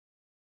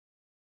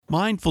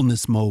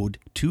Mindfulness Mode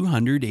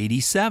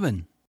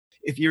 287.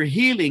 If you're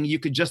healing, you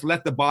could just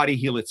let the body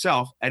heal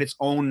itself at its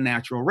own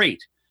natural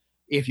rate.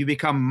 If you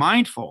become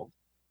mindful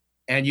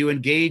and you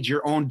engage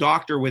your own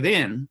doctor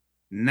within,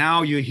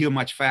 now you heal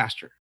much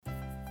faster.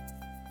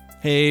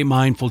 Hey,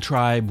 Mindful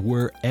Tribe,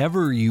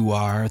 wherever you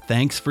are,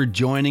 thanks for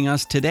joining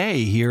us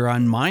today here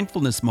on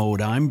Mindfulness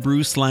Mode. I'm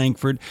Bruce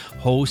Langford,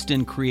 host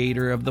and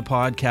creator of the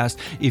podcast.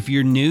 If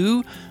you're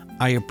new,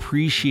 I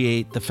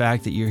appreciate the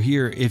fact that you're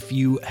here. If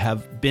you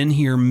have been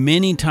here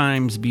many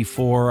times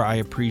before, I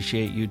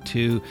appreciate you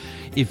too.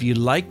 If you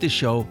like the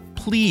show,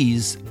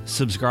 please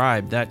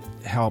subscribe. That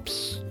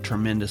helps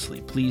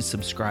tremendously. Please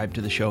subscribe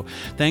to the show.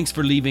 Thanks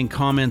for leaving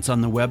comments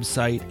on the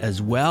website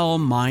as well,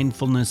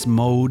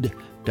 mindfulnessmode.com.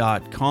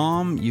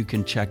 You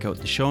can check out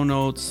the show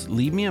notes.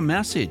 Leave me a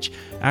message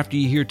after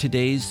you hear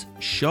today's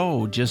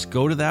show. Just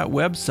go to that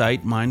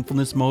website,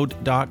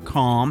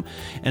 mindfulnessmode.com,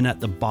 and at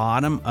the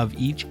bottom of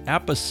each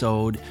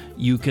episode,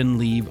 you can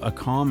leave a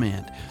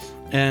comment.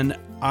 And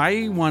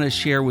I want to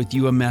share with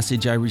you a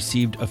message I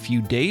received a few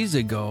days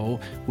ago,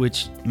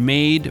 which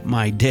made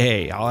my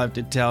day. I'll have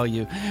to tell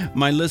you.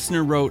 My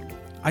listener wrote,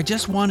 "I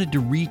just wanted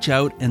to reach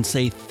out and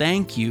say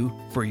thank you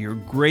for your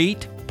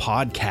great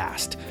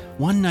podcast.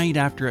 One night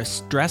after a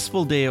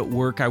stressful day at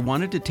work, I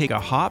wanted to take a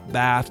hot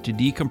bath to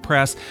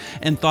decompress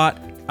and thought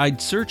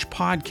I'd search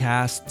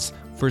podcasts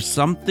for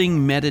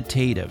something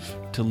meditative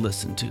to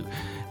listen to."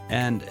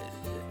 And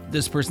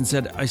this person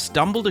said, "I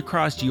stumbled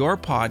across your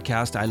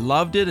podcast. I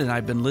loved it, and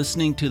I've been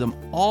listening to them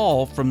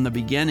all from the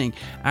beginning.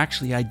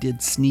 Actually, I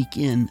did sneak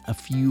in a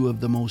few of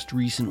the most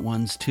recent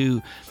ones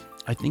too.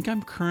 I think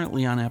I'm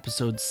currently on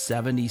episode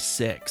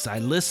 76. I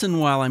listen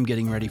while I'm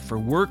getting ready for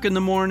work in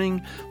the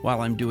morning,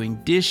 while I'm doing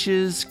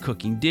dishes,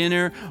 cooking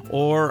dinner,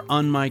 or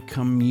on my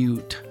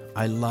commute.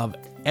 I love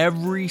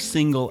every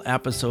single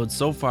episode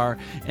so far,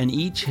 and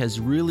each has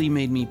really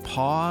made me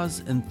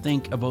pause and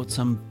think about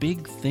some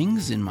big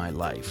things in my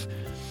life."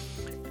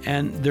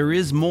 And there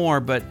is more,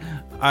 but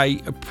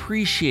I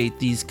appreciate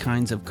these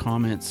kinds of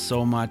comments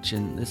so much.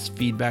 And this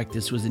feedback,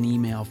 this was an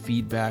email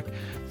feedback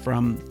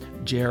from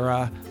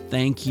Jera.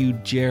 Thank you,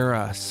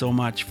 Jera, so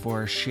much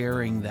for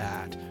sharing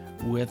that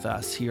with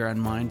us here on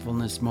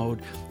Mindfulness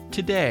Mode.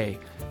 Today,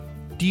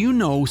 do you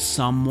know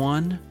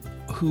someone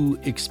who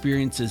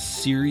experiences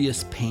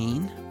serious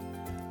pain?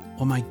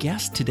 Well, my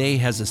guest today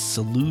has a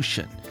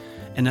solution.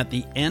 And at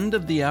the end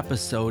of the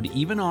episode,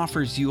 even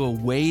offers you a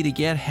way to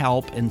get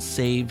help and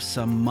save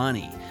some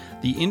money.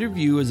 The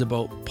interview is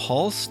about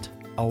pulsed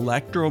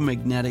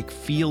electromagnetic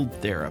field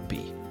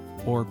therapy,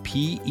 or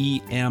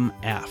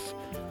PEMF.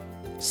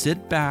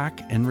 Sit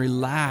back and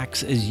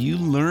relax as you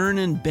learn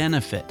and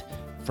benefit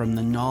from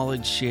the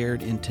knowledge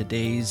shared in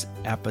today's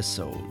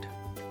episode.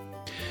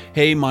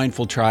 Hey,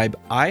 Mindful Tribe,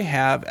 I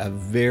have a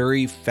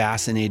very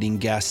fascinating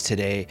guest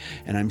today,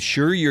 and I'm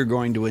sure you're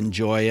going to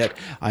enjoy it.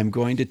 I'm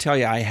going to tell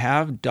you, I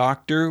have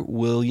Dr.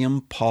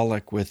 William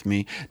Pollack with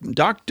me.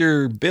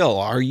 Dr. Bill,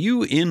 are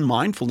you in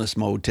mindfulness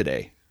mode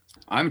today?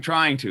 I'm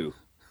trying to.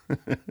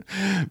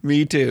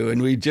 Me too.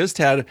 And we just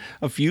had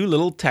a few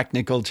little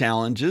technical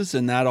challenges,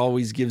 and that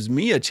always gives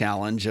me a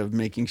challenge of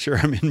making sure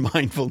I'm in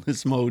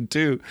mindfulness mode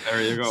too.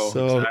 There you go.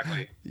 So,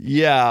 exactly.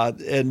 Yeah.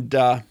 And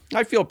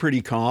I feel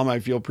pretty calm.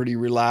 I feel pretty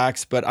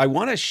relaxed, but I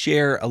want to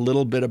share a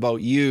little bit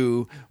about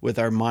you with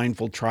our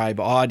Mindful Tribe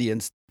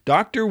audience.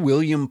 Dr.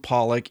 William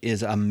Pollack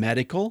is a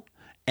medical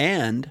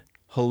and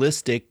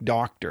holistic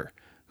doctor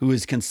who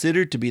is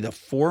considered to be the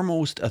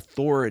foremost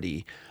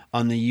authority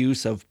on the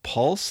use of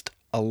pulsed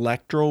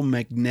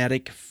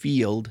electromagnetic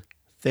field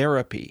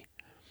therapy.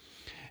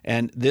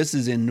 And this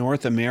is in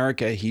North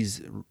America.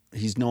 He's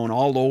known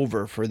all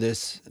over for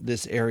this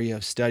area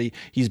of study.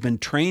 He's been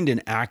trained in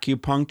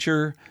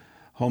acupuncture,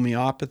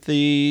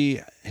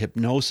 homeopathy,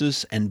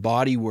 hypnosis, and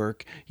body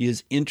work. He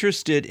is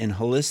interested in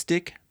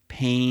holistic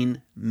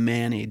pain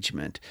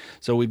management.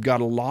 So we've got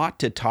a lot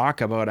to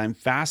talk about. I'm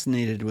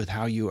fascinated with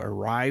how you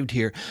arrived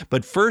here.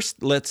 But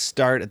first, let's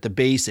start at the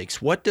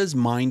basics. What does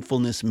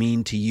mindfulness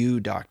mean to you,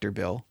 Dr.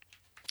 Bill?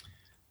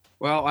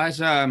 Well, as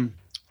a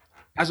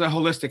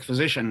holistic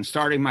physician,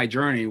 starting my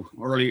journey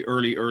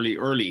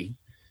early,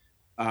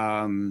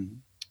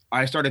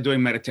 I started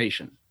doing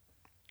meditation.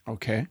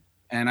 Okay.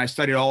 And I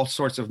studied all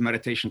sorts of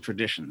meditation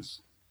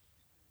traditions,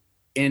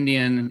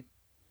 Indian,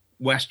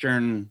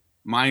 Western,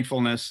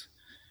 mindfulness.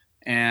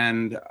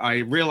 And I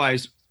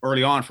realized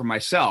early on for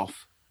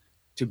myself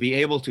to be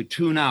able to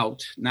tune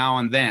out now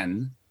and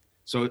then.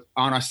 So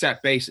on a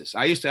set basis,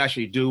 I used to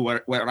actually do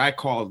what I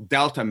call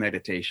delta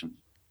meditation.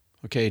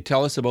 Okay,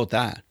 tell us about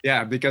that.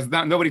 Yeah, because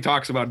nobody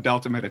talks about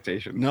delta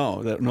meditation.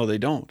 No, they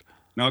don't.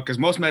 No, because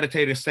most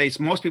meditative states,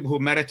 most people who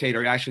meditate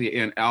are actually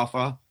in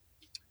alpha.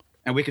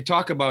 And we could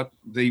talk about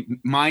the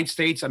mind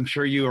states. I'm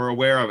sure you are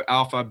aware of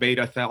alpha,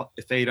 beta,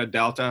 theta,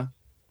 delta.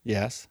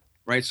 Yes.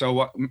 Right.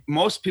 So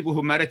most people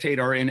who meditate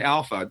are in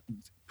alpha.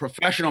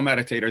 Professional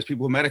meditators,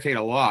 people who meditate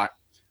a lot,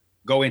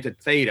 go into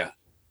theta.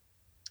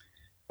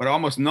 But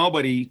almost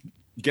nobody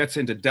gets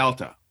into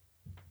delta.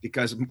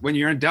 Because when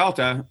you're in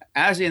delta,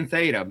 as in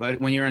theta,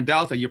 but when you're in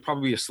delta, you're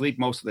probably asleep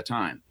most of the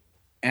time.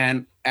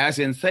 And as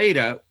in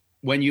theta,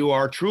 when you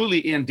are truly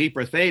in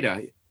deeper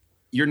theta,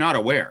 you're not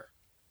aware.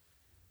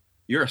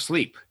 You're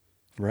asleep.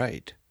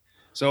 Right.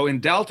 So in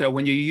delta,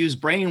 when you use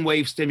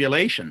brainwave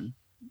stimulation,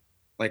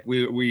 like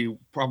we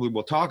probably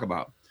will talk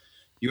about,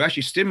 you're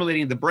actually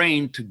stimulating the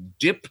brain to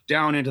dip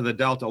down into the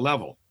delta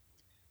level.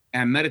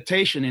 And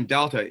meditation in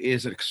delta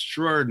is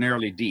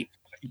extraordinarily deep,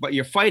 but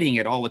you're fighting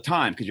it all the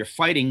time because you're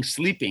fighting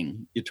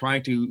sleeping. You're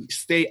trying to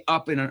stay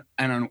up in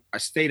a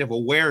state of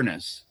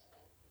awareness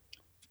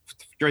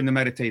during the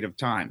meditative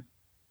time.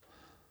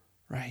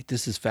 Right.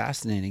 This is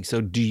fascinating.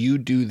 So do you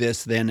do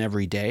this then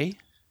every day?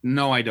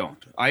 No, I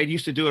don't. I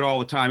used to do it all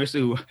the time. I used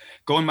to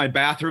go in my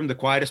bathroom, the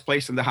quietest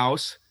place in the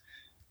house,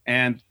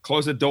 and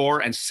close the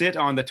door and sit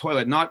on the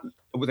toilet, not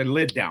with a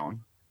lid down,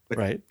 but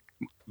right.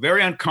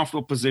 Very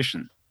uncomfortable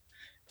position.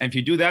 And if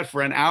you do that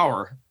for an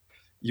hour,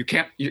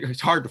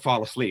 it's hard to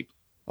fall asleep.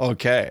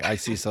 Okay, I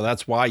see. So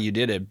that's why you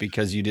did it,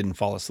 because you didn't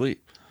fall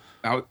asleep.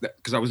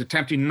 Because I was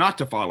attempting not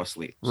to fall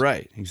asleep.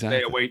 Right, exactly.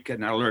 Stay awake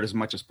and alert as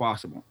much as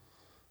possible.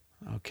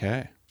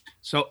 Okay.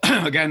 So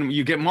again,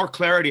 you get more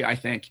clarity, I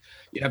think.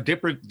 You have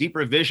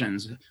deeper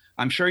visions.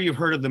 I'm sure you've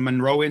heard of the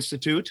Monroe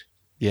Institute.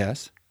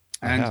 Yes,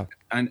 and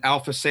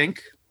Alpha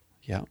Sync.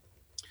 Yeah.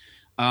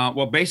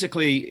 Well,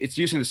 basically, it's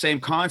using the same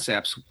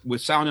concepts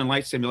with sound and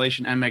light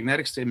stimulation and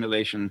magnetic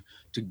stimulation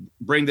to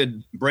bring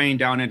the brain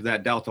down into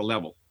that delta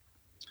level,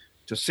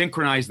 to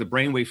synchronize the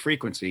brainwave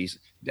frequencies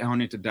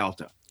down into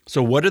delta.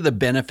 So what are the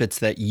benefits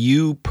that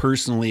you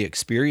personally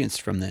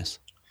experienced from this?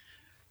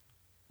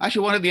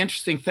 Actually, one of the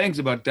interesting things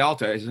about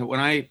delta is that when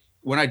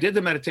I did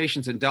the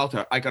meditations in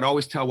delta, I could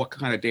always tell what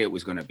kind of day it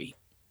was going to be.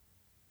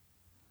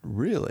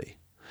 Really?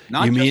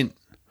 Not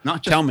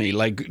just tell me,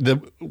 like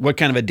what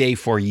kind of a day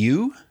for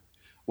you?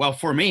 Well,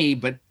 for me,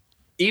 but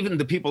even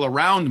the people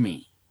around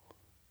me,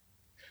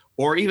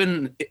 or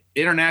even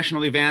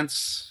international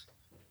events,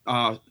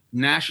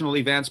 national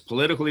events,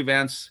 political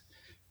events.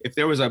 If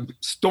there was a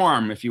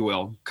storm, if you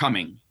will,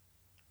 coming,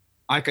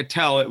 I could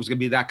tell it was going to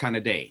be that kind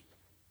of day.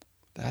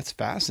 That's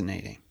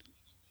fascinating.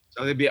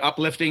 So there'd be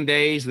uplifting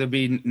days, there'd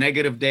be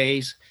negative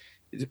days.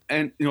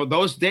 And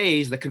those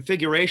days, the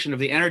configuration of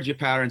the energy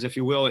patterns, if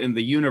you will, in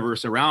the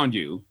universe around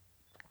you,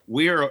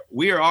 we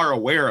are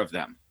aware of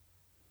them.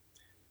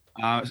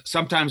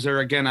 Sometimes they're,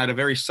 again, at a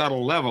very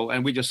subtle level,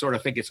 and we just sort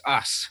of think it's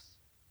us,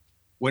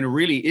 when it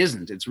really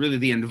isn't. It's really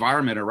the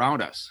environment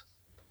around us.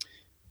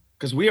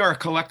 Because we are a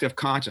collective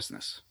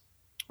consciousness,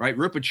 right?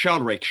 Rupert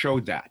Sheldrake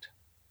showed that.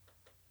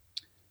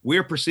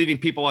 We're perceiving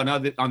people on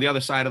the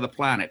other side of the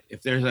planet.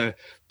 If there's a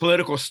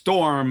political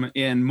storm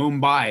in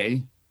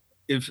Mumbai,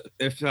 if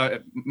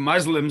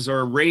Muslims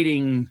are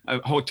raiding a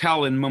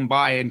hotel in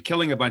Mumbai and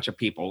killing a bunch of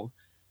people,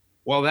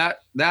 well,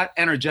 that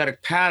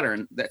energetic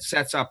pattern that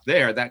sets up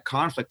there, that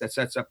conflict that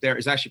sets up there,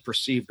 is actually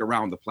perceived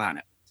around the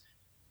planet.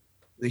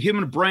 The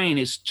human brain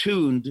is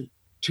tuned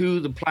to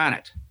the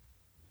planet.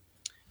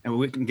 And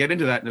we can get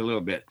into that in a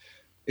little bit.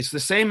 It's the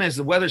same as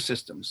the weather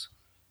systems.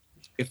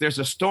 If there's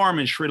a storm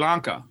in Sri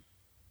Lanka,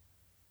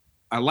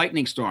 a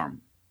lightning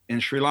storm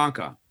in Sri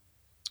Lanka,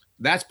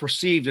 that's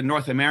perceived in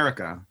North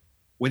America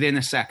within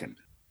a second.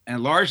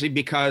 And largely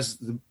because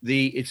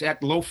it's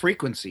at low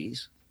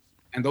frequencies,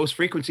 and those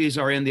frequencies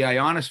are in the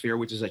ionosphere,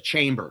 which is a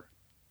chamber.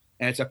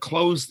 And it's a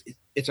closed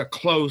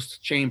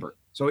chamber.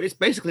 So it's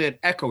basically an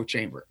echo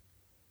chamber.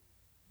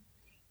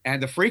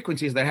 And the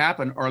frequencies that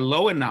happen are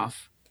low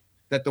enough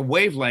that the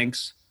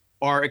wavelengths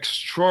are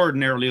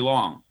extraordinarily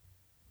long,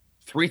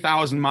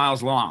 3,000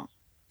 miles long.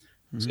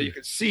 Mm-hmm. So you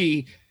can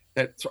see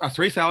that a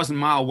 3,000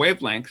 mile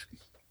wavelength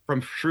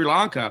from Sri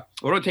Lanka,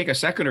 it'll take a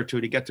second or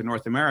two to get to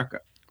North America.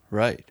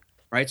 Right.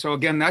 Right. So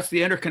again, that's the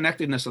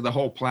interconnectedness of the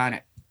whole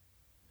planet.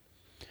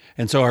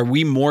 And so are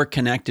we more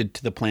connected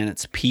to the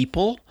planet's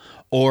people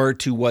or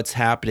to what's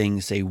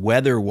happening, say,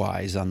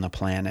 weather-wise on the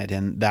planet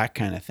and that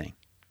kind of thing?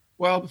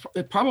 Well,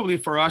 probably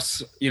for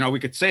us, we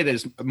could say that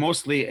it's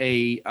mostly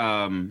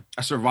a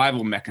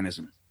survival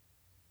mechanism,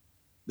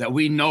 that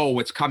we know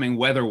what's coming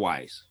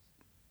weather-wise.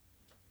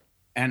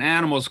 And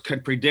animals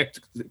can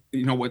predict,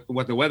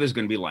 what the weather's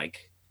going to be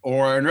like,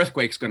 or an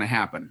earthquake's going to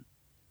happen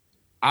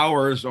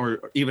hours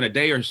or even a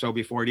day or so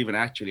before it even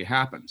actually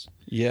happens.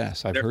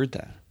 Yes, I've heard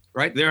that.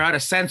 Right? They're at a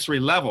sensory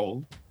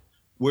level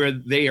where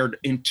they are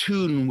in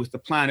tune with the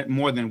planet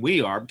more than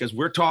we are, because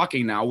we're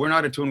talking now. We're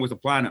not in tune with the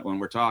planet when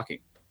we're talking.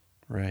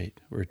 Right.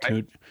 We're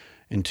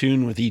in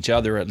tune with each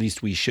other, at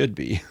least we should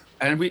be.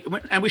 And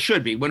we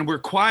should be. When we're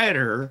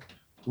quieter,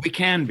 we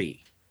can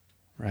be.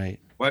 Right.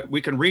 But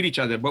we can read each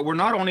other. But we're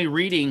not only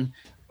reading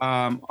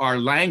our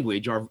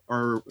language,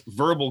 our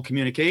verbal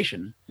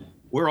communication,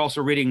 we're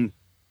also reading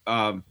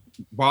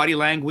body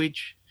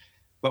language,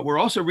 but we're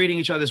also reading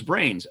each other's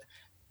brains.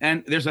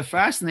 And there's a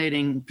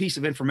fascinating piece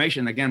of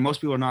information, again,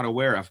 most people are not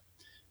aware of.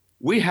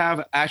 We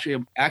have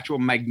actual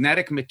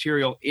magnetic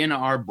material in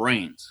our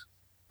brains.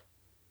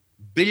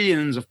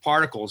 Billions of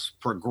particles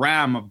per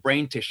gram of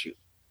brain tissue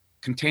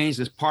contains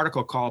this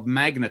particle called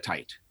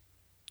magnetite.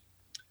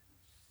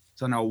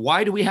 So now,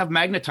 why do we have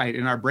magnetite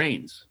in our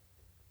brains?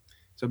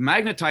 So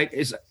magnetite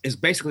is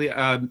basically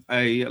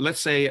let's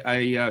say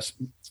a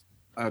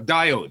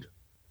diode.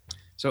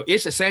 So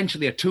it's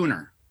essentially a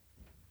tuner.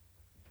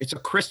 It's a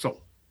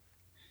crystal,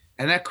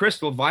 and that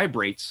crystal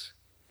vibrates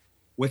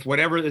with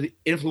whatever the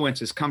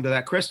influences come to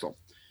that crystal.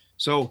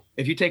 So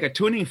if you take a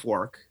tuning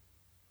fork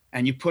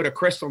and you put a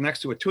crystal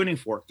next to a tuning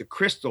fork, the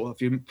crystal,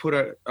 if you put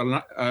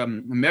a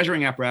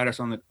measuring apparatus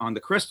on the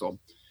crystal,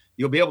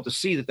 you'll be able to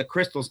see that the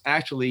crystal's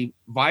actually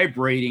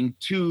vibrating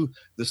to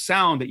the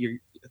sound that you're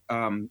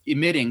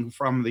emitting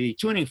from the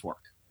tuning fork.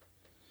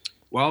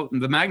 Well,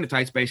 the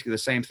magnetite's basically the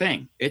same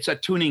thing. It's a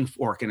tuning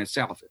fork in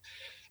itself.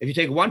 If you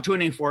take one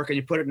tuning fork and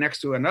you put it next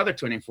to another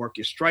tuning fork,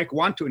 you strike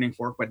one tuning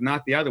fork, but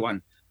not the other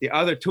one. The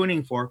other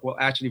tuning fork will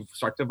actually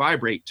start to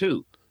vibrate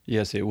too.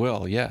 Yes, it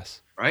will.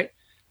 Yes. Right?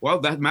 Well,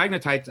 that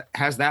magnetite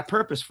has that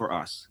purpose for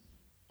us.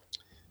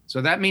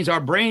 So that means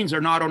our brains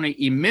are not only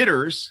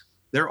emitters,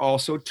 they're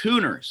also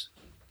tuners.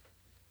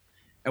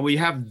 And we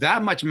have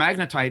that much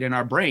magnetite in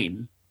our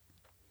brain.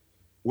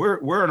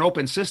 We're an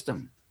open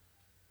system.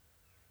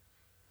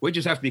 We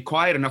just have to be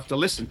quiet enough to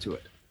listen to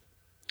it.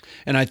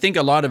 And I think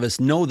a lot of us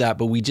know that,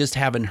 but we just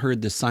haven't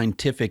heard the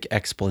scientific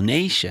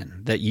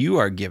explanation that you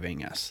are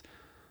giving us.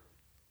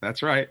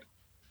 That's right.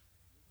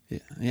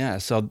 Yeah,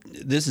 so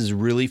this is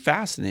really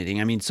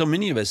fascinating. I mean, so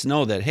many of us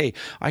know that, hey,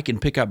 I can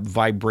pick up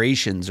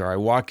vibrations, or I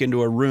walk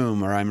into a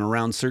room, or I'm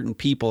around certain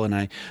people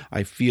and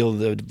I feel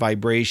the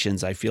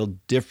vibrations, I feel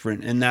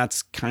different. And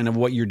that's kind of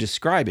what you're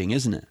describing,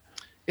 isn't it?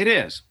 It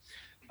is.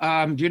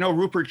 Do you know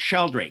Rupert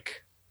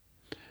Sheldrake?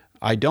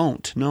 I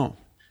don't, no.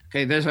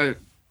 Okay,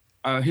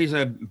 he's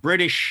a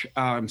British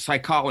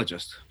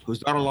psychologist who's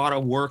done a lot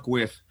of work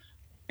with,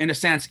 in a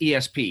sense,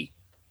 ESP.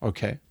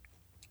 Okay.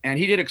 And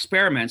he did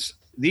experiments.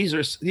 These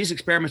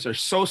experiments are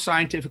so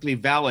scientifically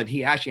valid,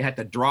 he actually had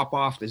to drop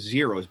off the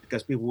zeros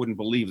because people wouldn't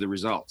believe the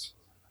results.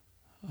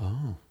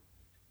 Oh.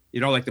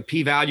 You know, like the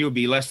p-value would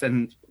be less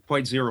than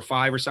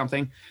 0.05 or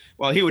something.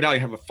 Well, he would only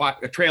have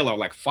a trail of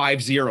like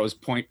 5 zeros,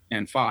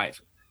 0.5.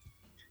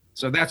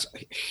 So that's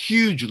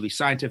hugely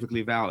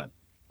scientifically valid.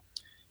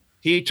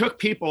 He took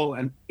people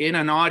in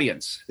an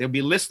audience. They'd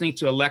be listening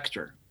to a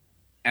lecture,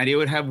 and he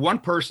would have one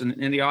person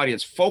in the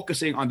audience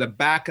focusing on the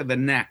back of the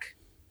neck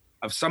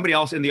of somebody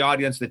else in the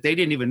audience that they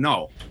didn't even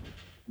know,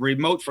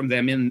 remote from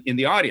them in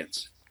the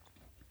audience.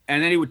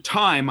 And then he would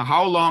time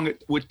how long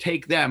it would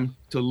take them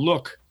to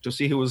look to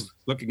see who was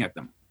looking at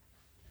them.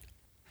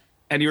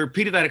 And he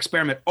repeated that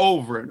experiment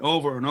over and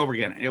over and over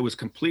again. And it was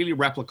completely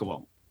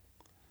replicable.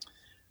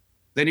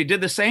 Then he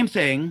did the same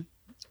thing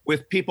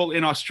with people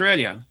in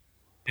Australia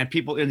and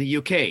people in the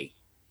UK.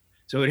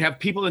 So he'd have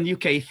people in the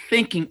UK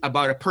thinking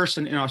about a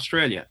person in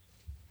Australia.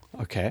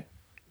 Okay.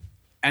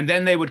 And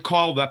then they would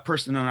call that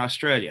person in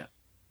Australia.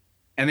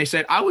 And they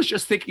said, I was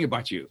just thinking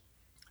about you.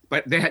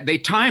 But they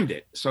timed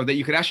it so that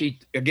you could actually,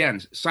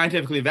 again,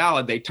 scientifically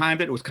valid, they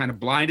timed it. It was kind of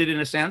blinded in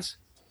a sense.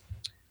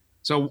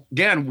 So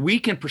again, we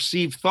can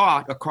perceive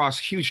thought across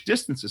huge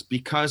distances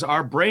because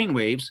our brain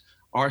waves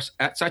are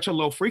at such a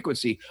low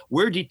frequency.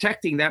 We're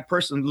detecting that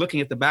person looking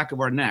at the back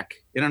of our neck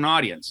in an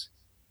audience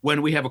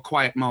when we have a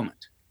quiet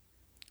moment.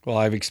 Well,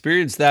 I've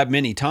experienced that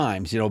many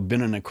times,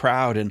 been in a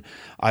crowd, and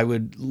I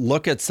would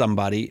look at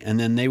somebody and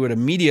then they would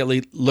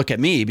immediately look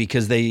at me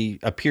because they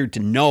appeared to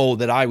know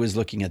that I was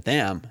looking at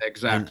them.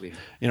 Exactly.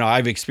 And,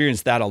 I've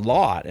experienced that a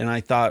lot. And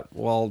I thought,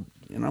 well,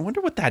 I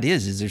wonder what that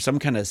is. Is there some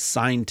kind of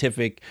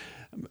scientific,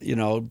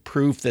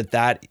 proof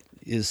that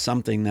is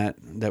something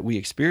that we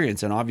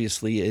experience? And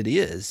obviously it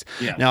is.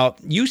 Yeah. Now,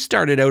 you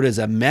started out as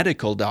a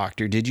medical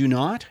doctor, did you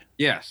not?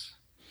 Yes.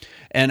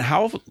 And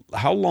how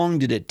long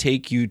did it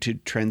take you to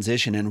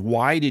transition, and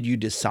why did you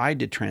decide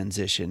to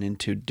transition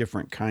into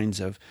different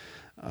kinds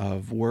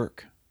of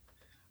work?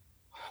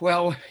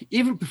 Well,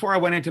 even before I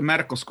went into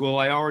medical school,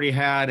 I already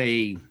had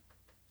a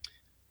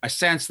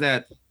sense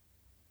that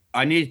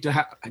I needed to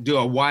have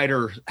a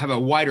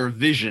wider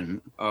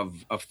vision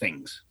of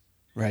things.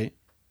 Right.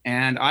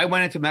 And I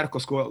went into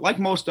medical school like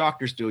most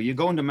doctors do. You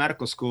go into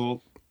medical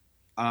school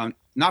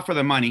not for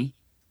the money,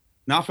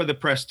 not for the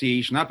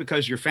prestige, not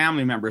because your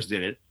family members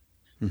did it.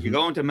 Mm-hmm. You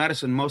go into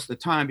medicine most of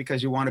the time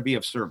because you want to be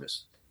of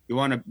service. You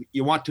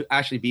want to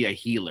actually be a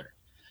healer.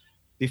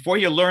 Before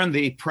you learn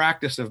the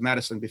practice of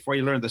medicine, before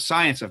you learn the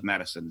science of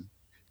medicine,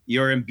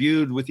 you're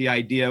imbued with the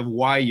idea of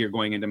why you're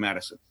going into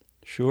medicine.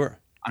 Sure.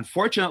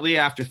 Unfortunately,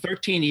 after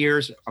 13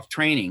 years of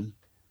training,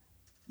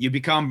 you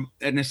become,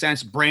 in a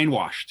sense,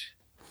 brainwashed.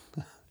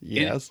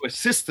 Yes. Into a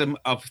system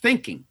of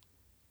thinking,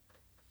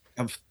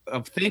 of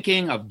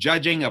thinking, of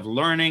judging, of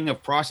learning,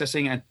 of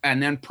processing,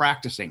 and then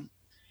practicing.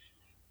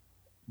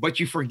 But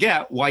you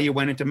forget why you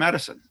went into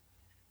medicine.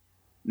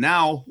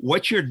 Now,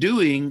 what you're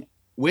doing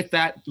with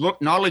that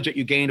knowledge that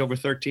you gained over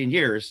 13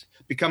 years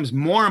becomes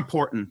more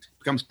important,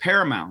 becomes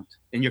paramount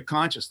in your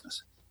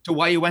consciousness to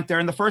why you went there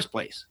in the first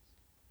place.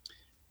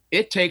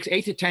 It takes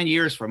 8 to 10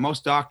 years for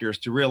most doctors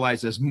to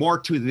realize there's more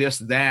to this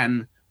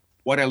than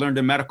what I learned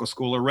in medical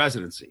school or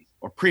residency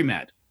or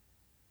pre-med.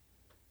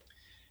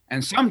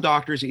 And some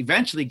doctors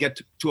eventually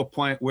get to a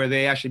point where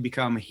they actually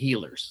become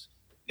healers.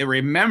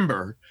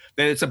 remember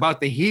that it's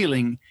about the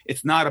healing.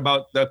 It's not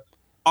about the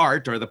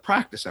art or the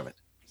practice of it.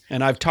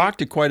 And I've talked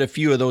to quite a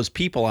few of those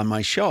people on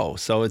my show,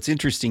 so it's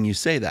interesting you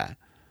say that.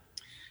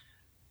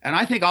 And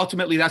I think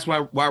ultimately that's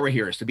why we're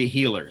here, is to be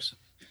healers.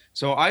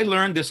 So I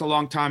learned this a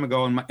long time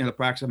ago in the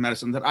practice of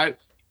medicine, that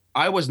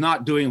I was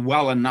not doing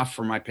well enough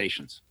for my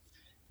patients.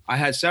 I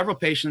had several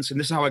patients, and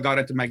this is how I got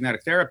into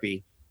magnetic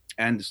therapy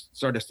and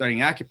started studying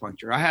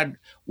acupuncture. I had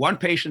one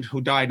patient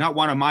who died, not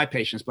one of my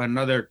patients, but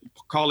another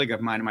colleague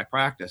of mine in my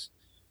practice.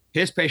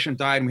 His patient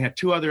died, and we had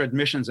two other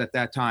admissions at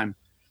that time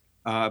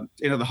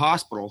into the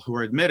hospital who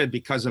were admitted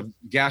because of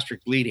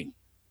gastric bleeding.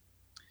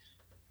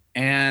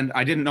 And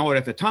I didn't know it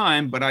at the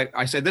time, but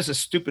I said, this is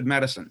stupid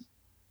medicine.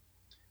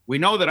 We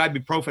know that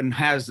ibuprofen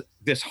has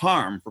this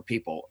harm for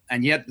people,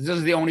 and yet this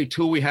is the only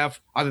tool we have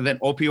other than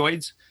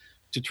opioids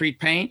to treat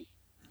pain.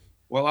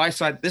 Well, I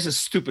said, this is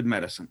stupid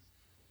medicine.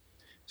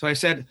 So I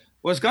said,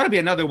 well, there's got to be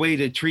another way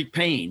to treat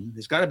pain.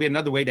 There's got to be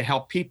another way to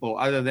help people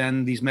other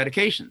than these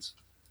medications.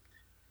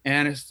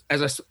 And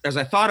as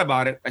I thought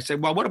about it, I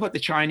said, well, what about the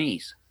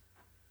Chinese?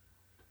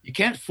 You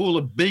can't fool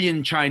 1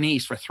 billion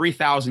Chinese for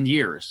 3,000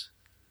 years,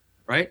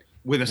 right?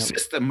 With a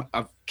system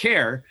of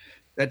care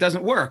that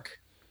doesn't work.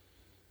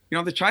 You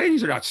know, the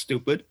Chinese are not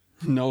stupid.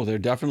 No, they're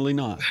definitely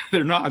not.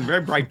 They're not.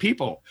 Very bright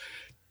people,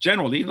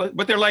 generally,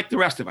 but they're like the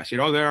rest of us. You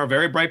know, they're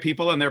very bright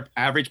people and they're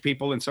average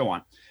people and so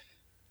on.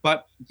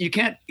 But you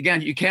can't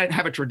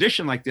have a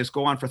tradition like this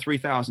go on for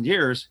 3,000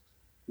 years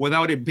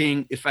without it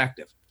being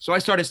effective. So I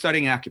started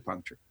studying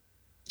acupuncture.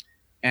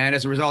 And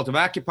as a result of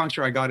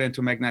acupuncture, I got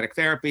into magnetic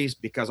therapies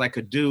because I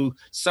could do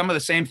some of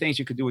the same things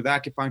you could do with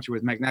acupuncture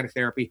with magnetic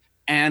therapy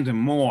and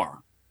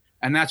more.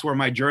 And that's where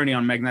my journey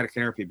on magnetic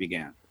therapy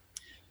began.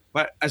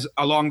 But as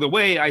along the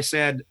way, I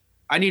said,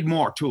 I need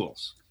more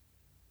tools.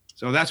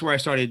 So that's where I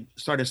started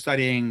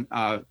studying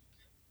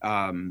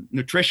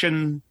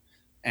nutrition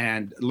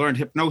and learned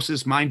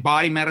hypnosis,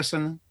 mind-body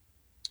medicine,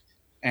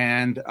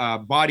 and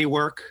body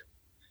work,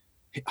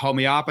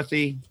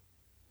 homeopathy.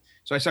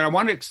 So I said, I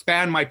want to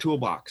expand my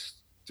toolbox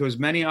to as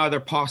many other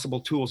possible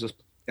tools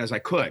as I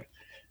could.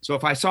 So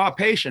if I saw a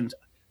patient,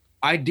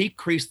 I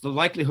decreased the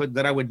likelihood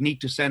that I would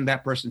need to send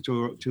that person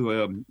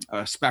to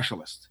a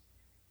specialist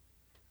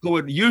who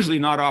would usually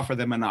not offer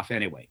them enough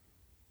anyway,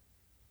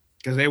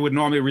 because they would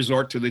normally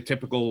resort to the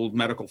typical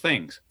medical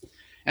things.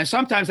 And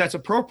sometimes that's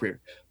appropriate,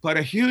 but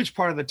a huge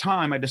part of the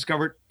time I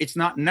discovered it's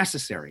not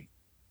necessary.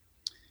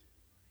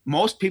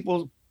 Most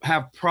people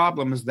have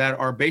problems that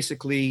are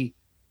basically,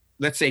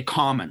 let's say,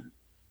 common.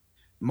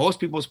 Most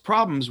people's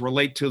problems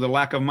relate to the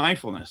lack of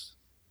mindfulness.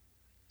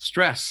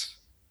 Stress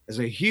is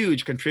a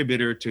huge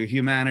contributor to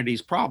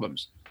humanity's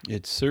problems.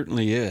 It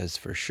certainly is,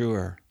 for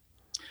sure.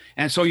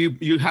 And so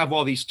you have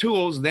all these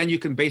tools, then you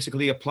can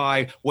basically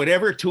apply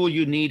whatever tool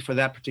you need for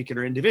that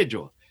particular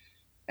individual.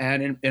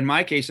 And in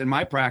my case, in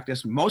my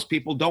practice, most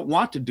people don't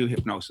want to do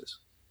hypnosis.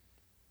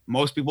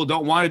 Most people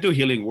don't want to do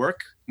healing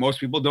work.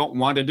 Most people don't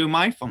want to do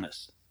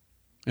mindfulness.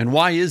 And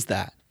why is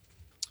that?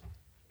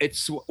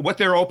 It's what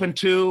they're open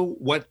to,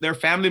 what their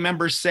family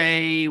members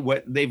say,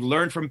 what they've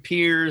learned from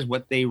peers,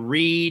 what they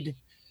read.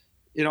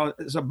 You know,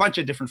 there's a bunch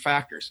of different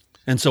factors.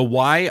 And so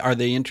why are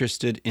they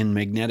interested in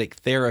magnetic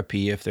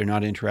therapy if they're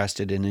not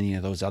interested in any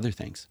of those other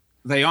things?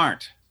 They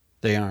aren't.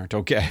 They aren't.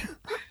 Okay.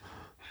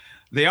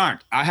 They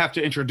aren't. I have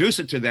to introduce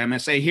it to them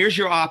and say, here's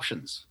your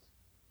options.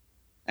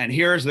 And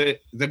here's the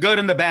good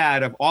and the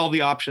bad of all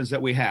the options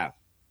that we have.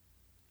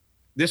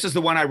 This is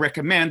the one I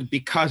recommend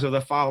because of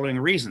the following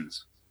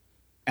reasons.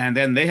 And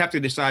then they have to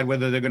decide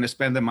whether they're going to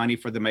spend the money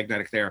for the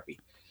magnetic therapy.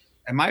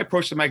 And my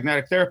approach to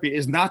magnetic therapy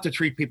is not to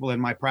treat people in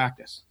my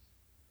practice.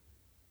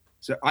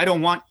 So I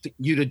don't want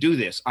you to do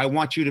this. I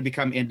want you to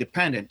become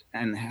independent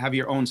and have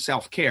your own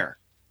self-care.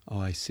 Oh,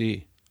 I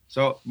see.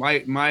 So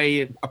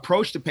my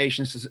approach to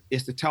patients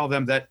is to tell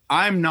them that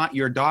I'm not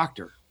your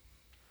doctor.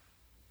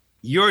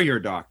 You're your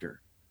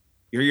doctor.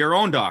 You're your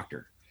own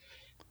doctor.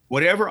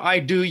 Whatever I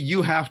do,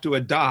 you have to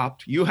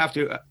adopt. You have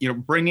to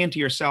bring into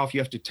yourself. You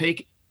have to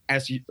take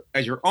as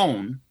your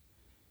own,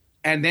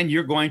 and then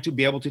you're going to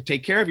be able to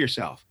take care of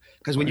yourself.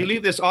 Because when you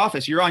leave this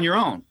office, you're on your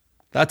own.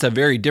 That's a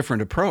very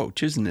different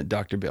approach, isn't it,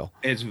 Dr. Bill?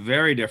 It's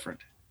very different.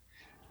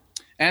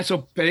 And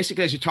so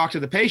basically, as you talk to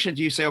the patient,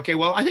 you say, okay,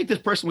 well, I think this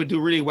person would do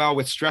really well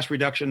with stress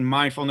reduction,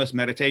 mindfulness,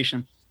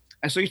 meditation.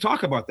 And so you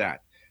talk about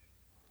that.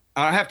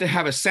 I have to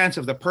have a sense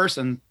of the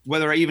person,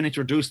 whether I even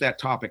introduce that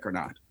topic or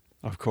not.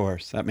 Of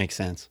course, that makes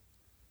sense.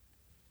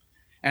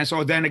 And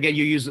so then again,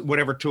 you use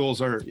whatever tools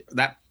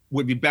that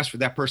would be best for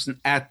that person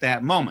at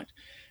that moment.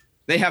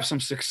 They have some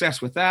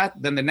success with that.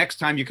 Then the next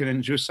time you can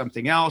introduce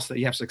something else, that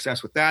you have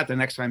success with that. The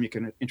next time you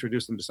can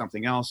introduce them to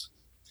something else.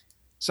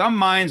 Some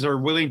minds are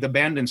willing to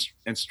bend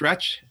and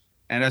stretch.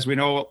 And as we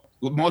know,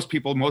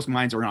 most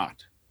minds are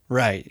not.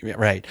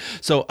 Right.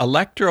 So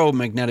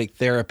electromagnetic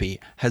therapy,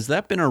 has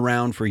that been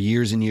around for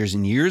years and years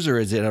and years, or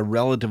is it a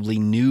relatively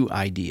new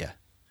idea?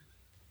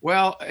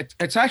 Well,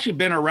 it's actually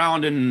been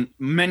around in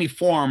many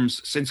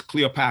forms since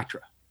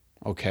Cleopatra.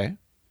 Okay.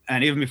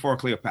 And even before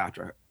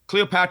Cleopatra.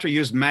 Cleopatra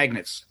used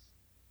magnets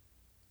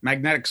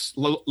magnetic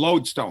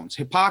lodestones.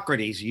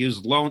 Hippocrates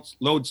used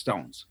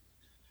lodestones.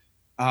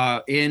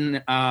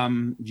 In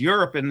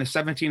Europe in the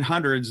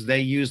 1700s, they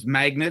used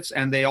magnets,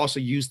 and they also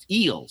used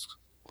eels.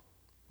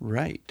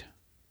 Right.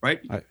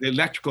 The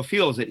electrical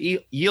fields that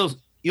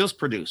eels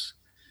produce.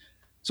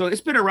 So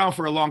it's been around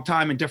for a long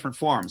time in different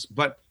forms,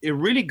 but it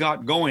really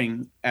got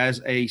going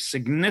as a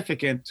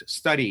significant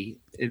study,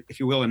 if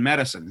you will, in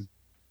medicine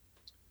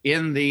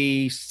in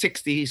the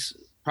 60s,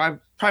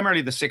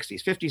 primarily the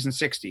 60s, 50s and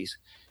 60s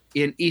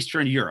in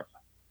Eastern Europe.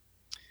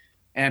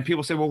 And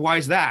people say, well, why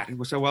is that? And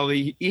we say, well,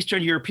 the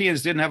Eastern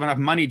Europeans didn't have enough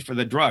money for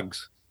the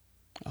drugs.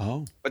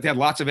 Oh. But they had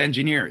lots of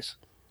engineers.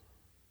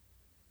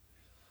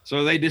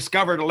 So they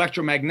discovered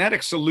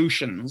electromagnetic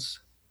solutions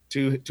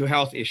to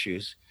health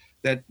issues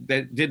that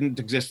didn't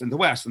exist in the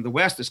West. And the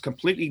West is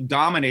completely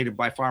dominated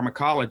by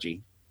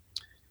pharmacology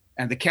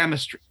and the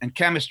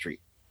chemistry.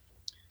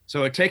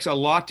 So it takes a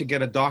lot to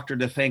get a doctor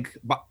to think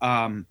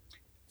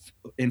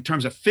in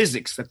terms of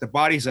physics, that the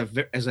body's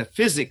as a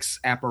physics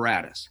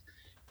apparatus.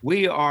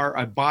 We are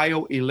a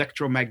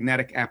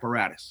bioelectromagnetic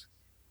apparatus.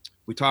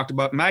 We talked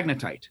about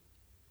magnetite.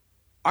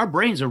 Our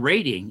brains are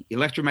radiating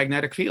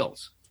electromagnetic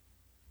fields.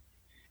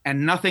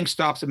 And nothing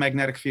stops a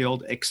magnetic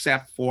field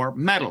except for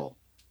metal.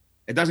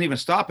 It doesn't even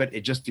stop it,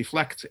 it just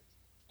deflects it.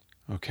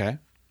 Okay.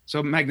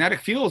 So magnetic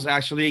fields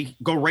actually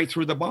go right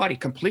through the body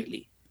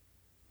completely.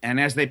 And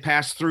as they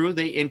pass through,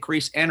 they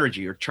increase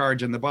energy or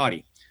charge in the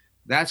body.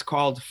 That's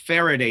called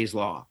Faraday's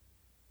law,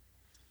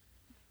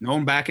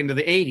 known back into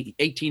the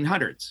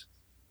 1800s.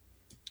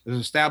 It was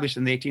established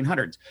in the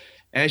 1800s.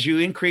 As you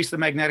increase the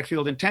magnetic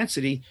field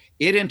intensity,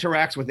 it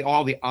interacts with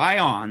all the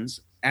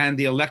ions and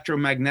the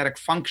electromagnetic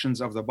functions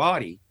of the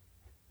body,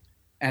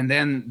 and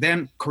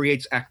then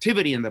creates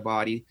activity in the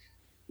body,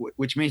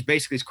 which means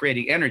basically it's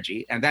creating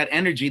energy. And that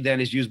energy then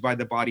is used by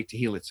the body to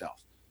heal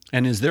itself.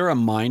 And is there a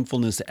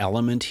mindfulness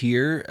element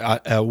here,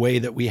 a way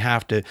that we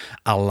have to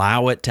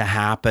allow it to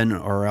happen,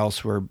 or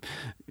else we're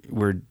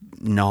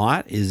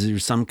not? Is there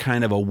some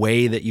kind of a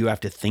way that you have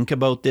to think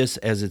about this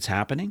as it's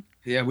happening?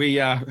 Yeah, we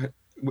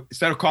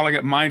instead of calling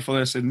it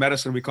mindfulness in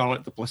medicine, we call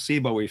it the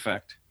placebo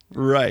effect.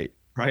 Right.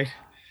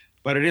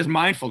 But it is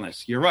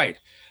mindfulness. You're right.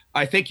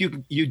 I think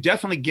you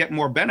definitely get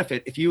more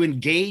benefit if you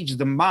engage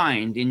the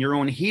mind in your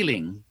own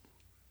healing.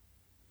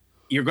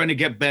 You're going to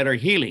get better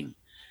healing.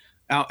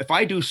 Now, if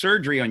I do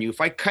surgery on you,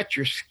 if I cut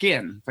your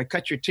skin, if I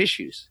cut your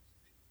tissues,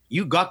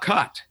 you got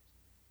cut.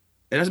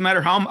 It doesn't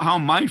matter how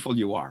mindful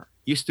you are.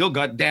 You still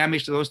got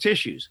damage to those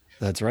tissues.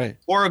 That's right.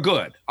 Or a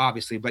good,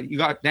 obviously, but you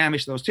got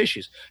damage to those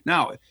tissues.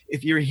 Now,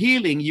 if you're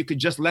healing, you could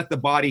just let the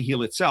body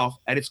heal itself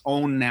at its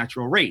own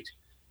natural rate.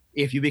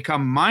 If you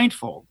become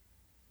mindful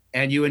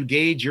and you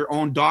engage your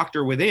own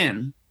doctor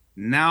within,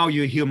 now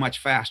you heal much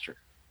faster.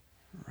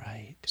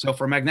 Right. So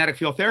for magnetic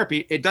field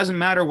therapy, it doesn't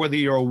matter whether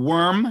you're a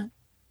worm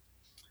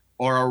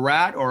or a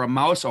rat or a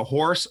mouse, a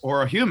horse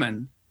or a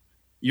human,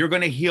 you're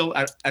going to heal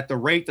at the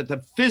rate that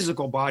the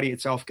physical body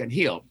itself can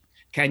heal.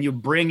 Can you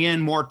bring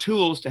in more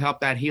tools to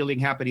help that healing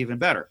happen even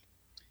better?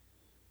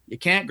 You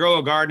can't grow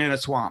a garden in a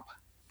swamp.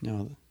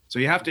 No. So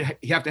you have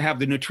to have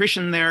the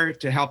nutrition there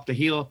to help to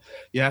heal.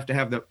 You have to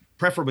have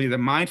preferably the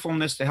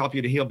mindfulness to help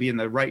you to heal, be in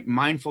the right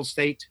mindful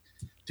state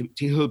to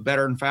heal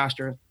better and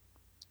faster,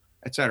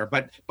 et cetera.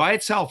 But by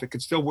itself, it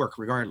could still work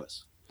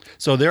regardless.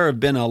 So there have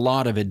been a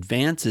lot of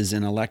advances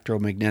in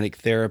electromagnetic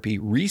therapy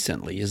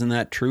recently. Isn't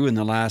that true in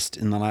the last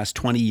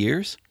 20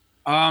 years?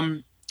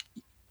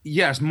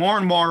 Yes, more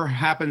and more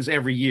happens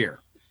every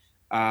year.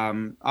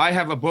 I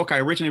have a book. I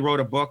originally wrote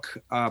a book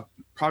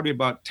probably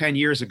about 10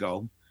 years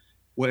ago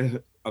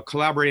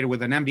collaborated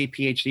with an MD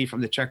PhD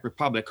from the Czech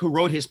Republic who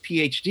wrote his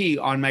PhD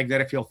on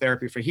magnetic field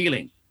therapy for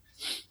healing.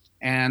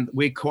 And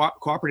we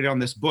cooperated on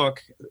this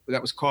book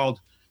that was called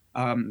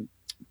 30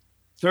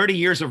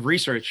 Years of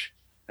Research.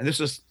 And this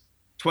was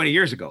 20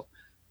 years ago,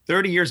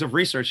 30 years of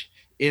research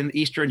in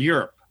Eastern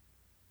Europe.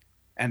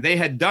 And they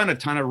had done a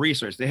ton of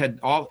research. They had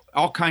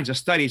all kinds of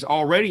studies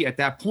already at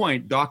that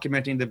point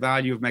documenting the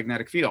value of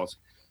magnetic fields.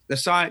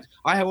 I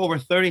have over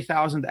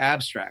 30,000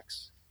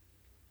 abstracts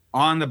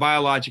on the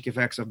biologic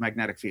effects of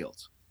magnetic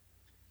fields.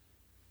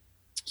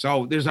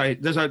 So there's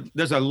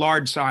a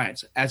large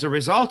science. As a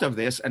result of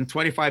this and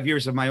 25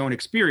 years of my own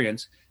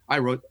experience, I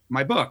wrote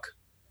my book,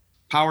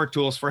 Power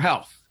Tools for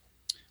Health,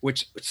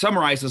 which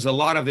summarizes a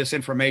lot of this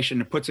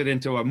information and puts it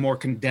into a more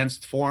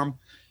condensed form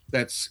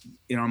that's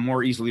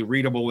more easily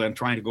readable than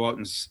trying to go out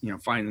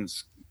and find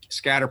and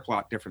scatter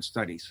plot different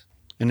studies.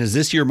 And is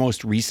this your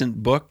most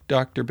recent book,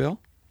 Dr.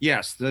 Bill?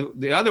 Yes.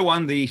 The other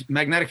one, the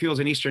Magnetic Fields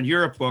in Eastern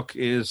Europe book,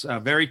 is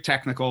very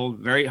technical,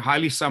 very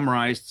highly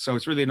summarized, so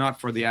it's really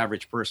not for the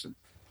average person.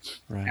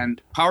 Right.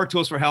 And Power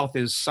Tools for Health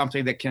is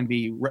something that can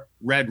be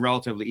read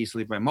relatively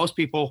easily by most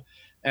people,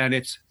 and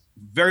it's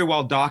very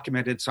well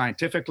documented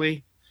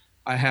scientifically.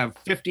 I have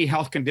 50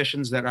 health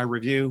conditions that I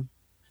review,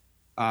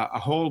 a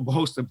whole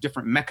host of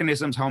different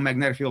mechanisms, how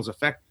magnetic fields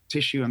affect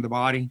tissue in the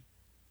body.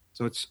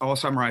 So it's all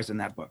summarized in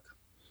that book.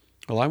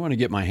 Well, I want to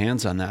get my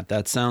hands on that.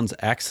 That sounds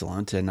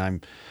excellent. And I'm a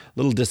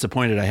little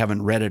disappointed I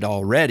haven't read it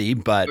already,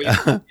 but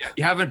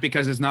you haven't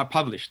because it's not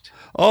published.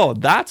 Oh,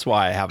 that's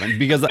why I haven't,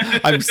 because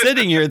I'm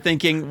sitting here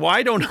thinking,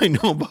 why don't I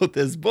know about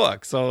this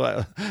book?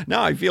 So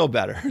now I feel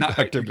better,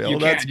 Dr. Bill.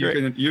 That's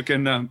great. You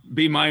can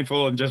be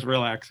mindful and just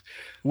relax.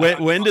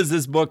 When does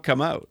this book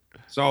come out?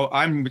 So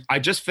I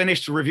just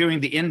finished reviewing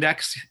the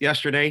index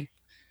yesterday.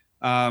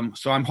 So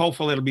I'm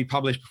hopeful it'll be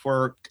published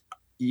before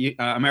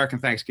American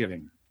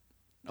Thanksgiving.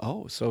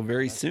 Oh, so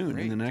very soon,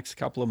 in the next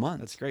couple of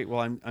months. That's great.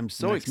 Well, I'm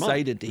so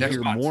excited to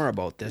hear more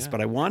about this, but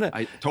I want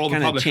to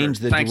kind of change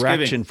the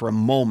direction for a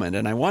moment.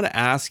 And I want to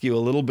ask you a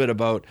little bit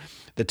about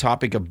the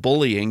topic of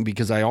bullying,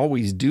 because I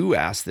always do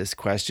ask this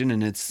question,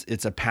 and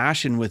it's a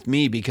passion with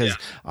me, because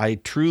I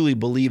truly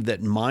believe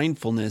that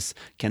mindfulness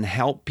can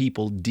help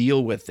people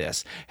deal with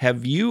this.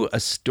 Have you a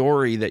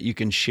story that you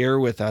can share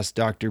with us,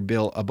 Dr.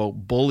 Bill,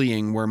 about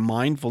bullying where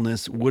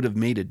mindfulness would have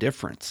made a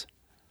difference?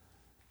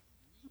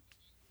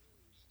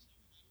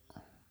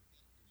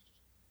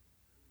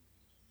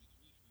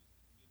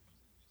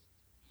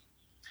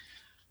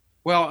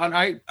 Well, and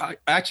I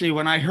actually,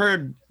 when I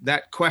heard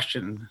that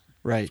question,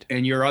 right,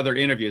 in your other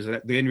interviews, the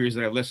interviews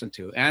that I've listened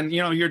to, and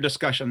your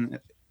discussion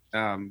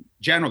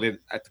generally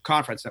at the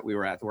conference that we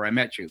were at, where I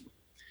met you,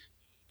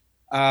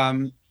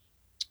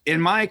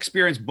 in my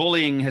experience,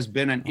 bullying has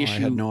been an issue. I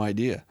had no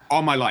idea.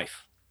 All my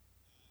life,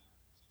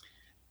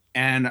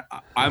 and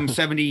I'm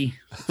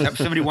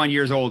 71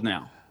 years old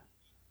now.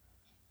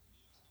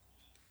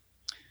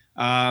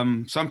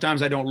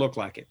 Sometimes I don't look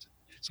like it.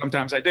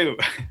 Sometimes I do.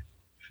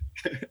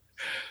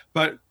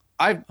 But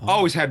I've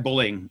always had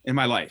bullying in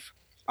my life.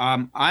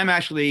 I'm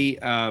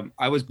actually,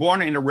 I was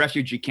born in a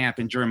refugee camp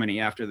in Germany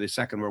after the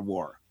Second World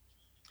War.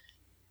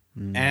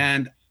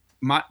 And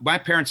my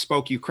parents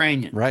spoke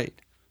Ukrainian. Right.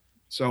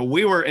 So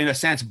we were, in a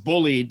sense,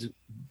 bullied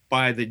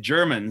by the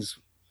Germans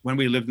when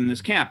we lived in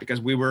this camp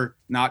because we were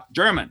not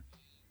German.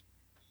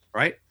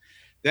 Right.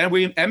 Then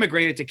we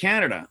emigrated to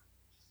Canada.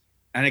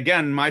 And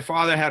again, my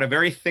father had a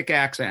very thick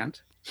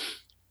accent.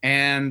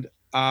 And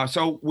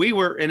so we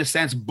were, in a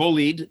sense,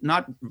 bullied,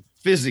 not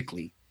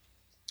physically,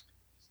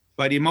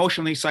 but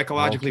emotionally,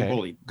 psychologically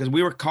bullied, because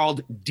we were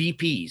called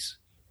DPs.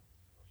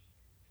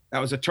 That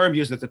was a term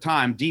used at the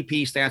time.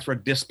 DP stands for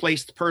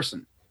displaced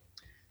person.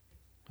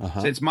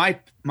 Since my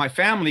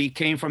family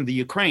came from the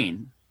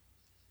Ukraine,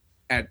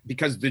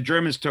 because the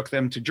Germans took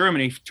them to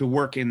Germany to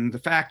work in the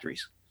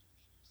factories.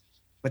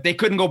 But they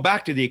couldn't go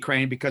back to the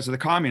Ukraine because of the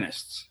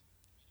communists.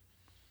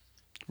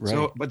 Right.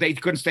 So, but they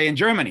couldn't stay in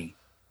Germany.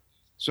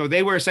 So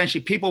they were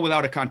essentially people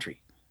without a country,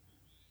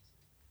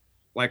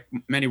 like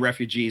many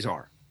refugees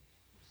are.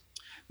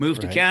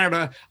 Moved to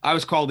Canada. I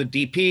was called a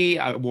DP.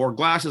 I wore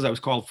glasses. I was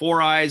called Four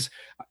Eyes,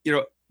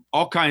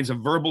 all kinds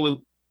of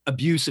verbal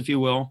abuse, if you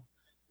will.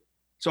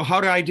 So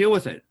how do I deal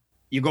with it?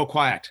 You go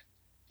quiet.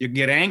 You can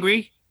get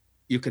angry.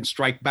 You can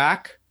strike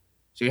back.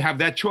 So you have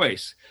that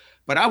choice.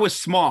 But I was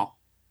small.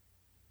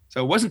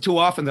 So it wasn't too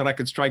often that I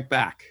could strike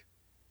back.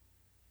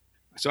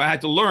 So I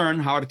had to learn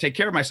how to take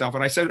care of myself.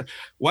 And I said,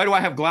 why do I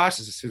have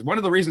glasses? He said, one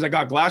of the reasons I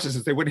got glasses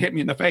is they wouldn't hit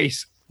me in the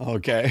face.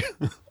 Okay.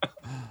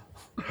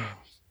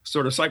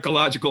 Sort of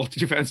psychological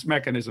defense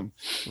mechanism.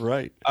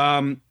 Right.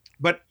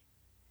 But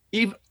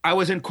I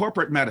was in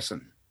corporate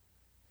medicine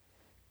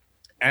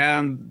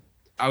and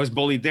I was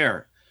bullied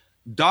there.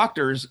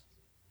 Doctors,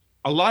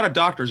 a lot of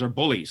doctors are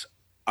bullies,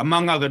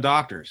 among other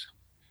doctors.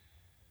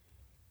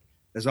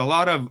 There's a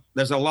lot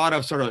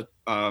of sort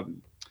of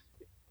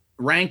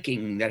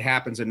ranking that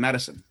happens in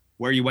medicine,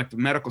 where you went to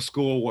medical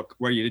school,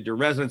 where you did your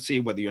residency,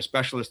 whether you're a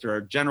specialist or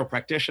a general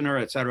practitioner,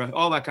 et cetera,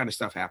 all that kind of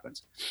stuff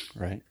happens.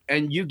 Right.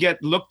 And you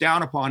get looked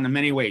down upon in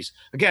many ways.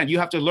 Again, you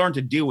have to learn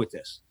to deal with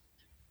this.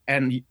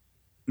 And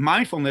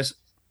mindfulness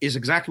is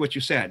exactly what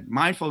you said.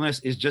 Mindfulness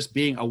is just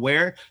being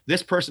aware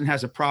this person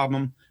has a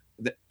problem.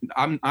 That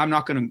I'm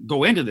not going to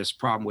go into this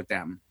problem with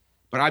them,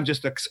 but I'm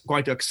just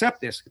going to accept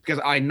this because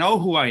I know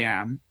who I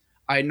am.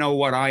 I know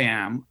what I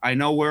am. I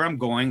know where I'm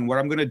going, what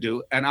I'm going to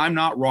do, and I'm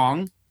not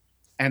wrong,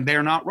 and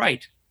they're not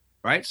right.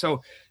 Right.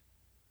 So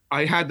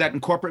I had that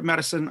in corporate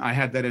medicine. I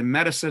had that in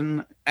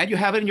medicine, and you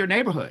have it in your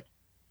neighborhood.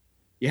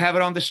 You have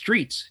it on the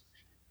streets.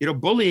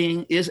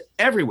 Bullying is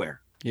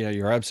everywhere. Yeah,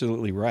 you're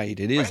absolutely right.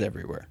 It is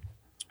everywhere.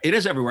 It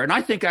is everywhere. And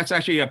I think that's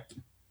actually a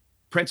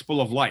principle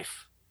of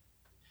life.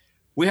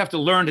 We have to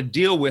learn to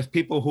deal with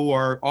people who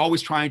are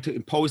always trying to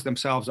impose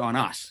themselves on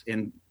us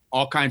in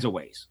all kinds of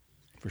ways.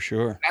 For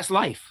sure. That's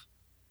life.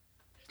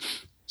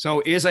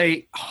 So is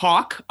a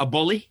hawk a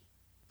bully?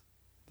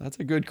 That's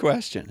a good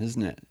question,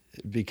 isn't it?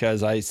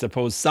 Because I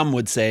suppose some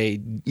would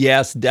say,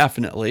 yes,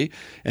 definitely.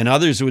 And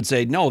others would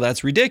say, no,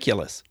 that's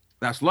ridiculous.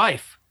 That's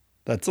life.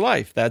 That's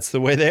life. That's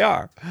the way they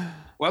are.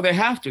 Well, they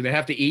have to. They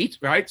have to eat,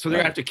 right? So they're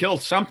going to have to kill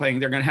something.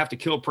 They're going to have to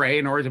kill prey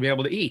in order to be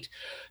able to eat.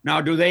 Now,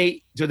 do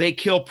they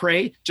kill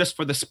prey just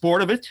for the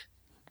sport of it?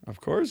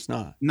 Of course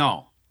not.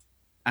 No.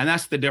 And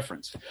that's the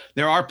difference.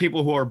 There are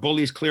people who are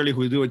bullies, clearly,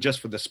 who do it just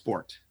for the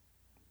sport.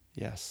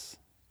 Yes.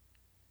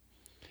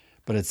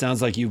 But it sounds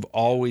like you've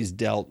always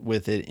dealt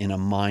with it in a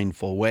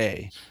mindful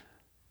way.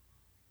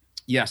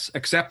 Yes,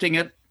 accepting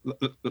it,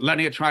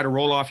 letting it try to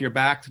roll off your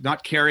back,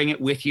 not carrying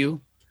it with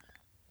you.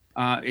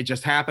 It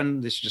just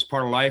happened. This is just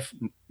part of life.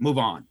 Move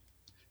on.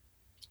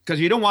 Because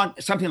you don't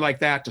want something like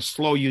that to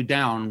slow you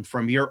down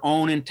from your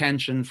own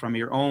intention, from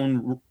your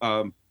own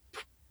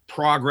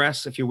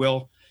progress, if you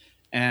will,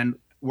 and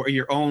where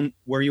you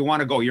want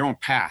to go, your own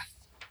path.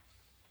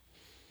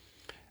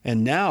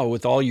 And now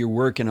with all your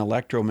work in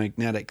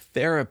electromagnetic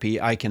therapy,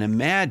 I can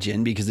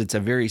imagine, because it's a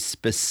very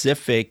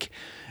specific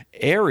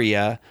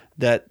area,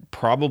 that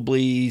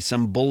probably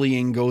some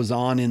bullying goes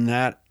on in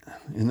that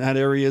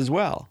area as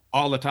well.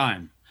 All the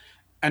time.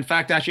 In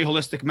fact, actually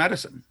holistic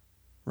medicine.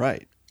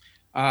 Right.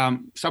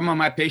 Some of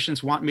my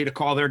patients want me to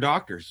call their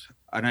doctors.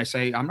 And I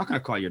say, I'm not going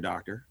to call your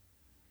doctor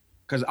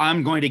because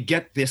I'm going to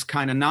get this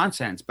kind of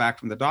nonsense back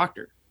from the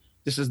doctor.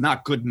 This is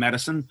not good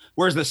medicine.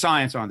 Where's the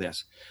science on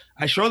this?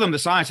 I show them the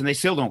science and they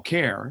still don't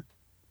care.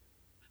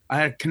 I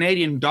had a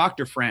Canadian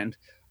doctor friend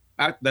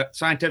at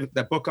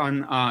that book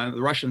on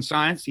the Russian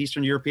science,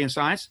 Eastern European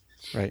science.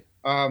 Right.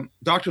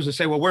 Doctors would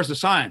say, well, where's the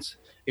science?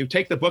 He would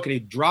take the book and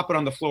he'd drop it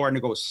on the floor and it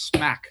goes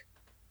smack.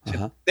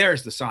 So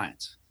there's the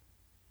science.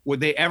 Would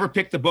they ever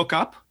pick the book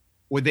up?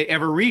 Would they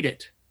ever read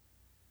it?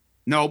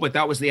 No, but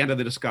that was the end of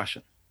the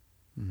discussion.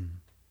 Mm.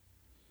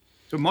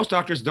 So most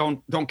doctors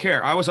don't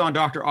care. I was on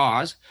Dr.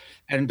 Oz,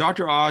 and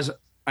Dr. Oz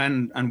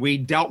and we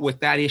dealt with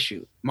that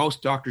issue.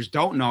 Most doctors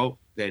don't know,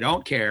 they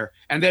don't care,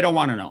 and they don't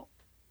want to know.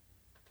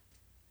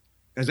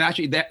 Because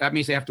actually that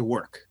means they have to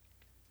work.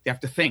 They have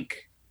to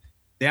think.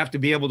 They have to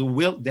be able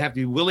to they have to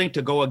be willing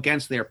to go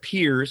against their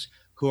peers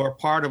who are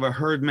part of a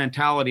herd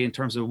mentality in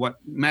terms of what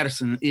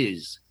medicine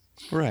is.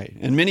 Right.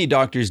 And many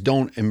doctors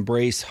don't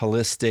embrace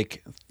holistic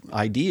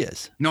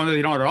ideas. No,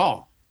 they don't at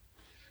all.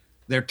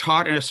 They're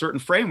taught in a certain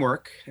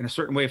framework, in a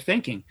certain way of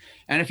thinking.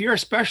 And if you're a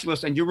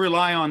specialist and you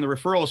rely on the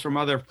referrals from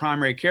other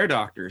primary care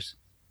doctors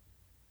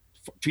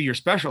to your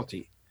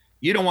specialty,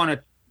 you don't want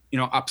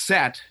to,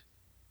 upset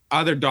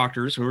other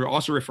doctors who are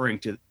also referring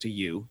to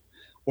you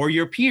or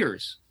your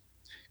peers,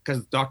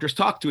 because doctors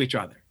talk to each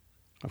other.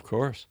 Of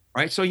course.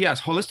 Right. So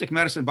yes, holistic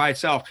medicine by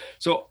itself.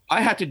 So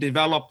I had to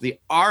develop the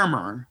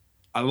armor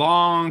a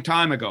long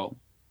time ago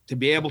to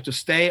be able to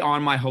stay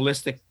on my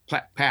holistic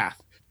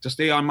path, to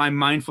stay on my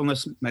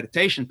mindfulness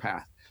meditation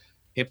path,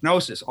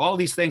 hypnosis, all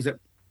these things that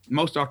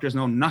most doctors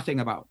know nothing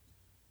about.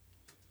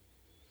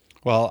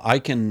 Well, I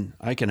can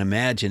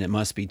imagine it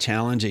must be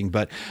challenging,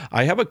 but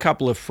I have a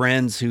couple of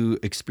friends who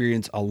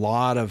experience a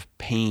lot of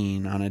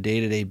pain on a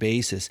day-to-day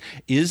basis.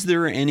 Is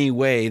there any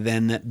way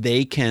then that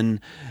they can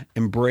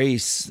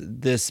embrace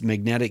this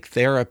magnetic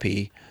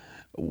therapy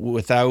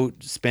without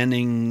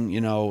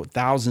spending,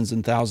 thousands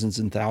and thousands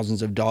and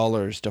thousands of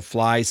dollars to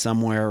fly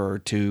somewhere or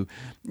to,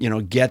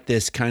 get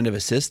this kind of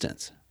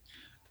assistance?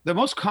 The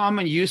most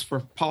common use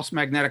for pulse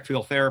magnetic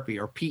field therapy,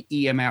 or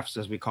PEMFs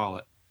as we call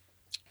it,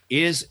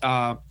 is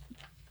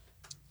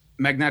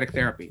magnetic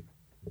therapy.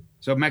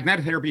 So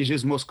magnetic therapy is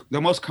used the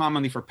most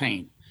commonly for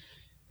pain.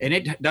 And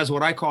it does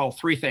what I call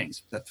three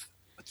things, the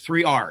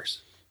 3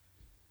 R's: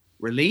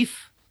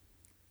 relief,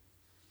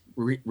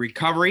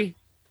 recovery,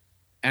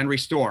 and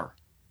restore.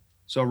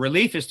 So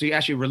relief is to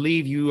actually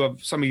relieve you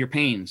of some of your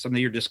pain, some of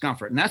your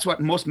discomfort. And that's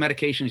what most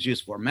medication is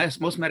used for.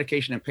 Most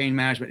medication and pain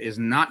management is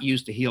not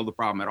used to heal the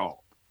problem at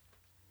all.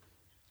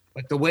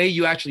 But the way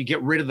you actually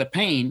get rid of the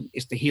pain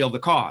is to heal the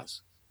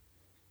cause.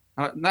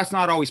 That's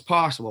not always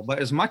possible, but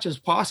as much as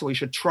possible, you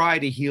should try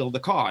to heal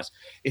the cause.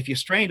 If you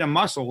strain a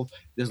muscle,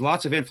 there's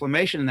lots of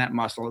inflammation in that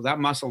muscle. That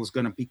muscle is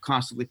going to be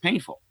constantly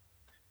painful.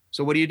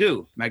 So what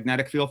do?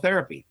 Magnetic field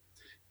therapy.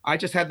 I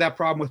just had that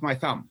problem with my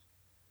thumb.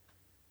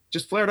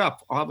 Just flared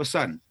up all of a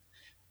sudden.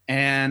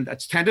 And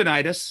it's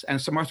tendonitis and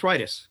some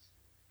arthritis.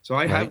 So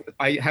I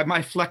have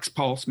my Flex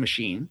Pulse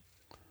machine,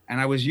 and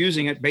I was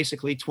using it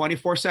basically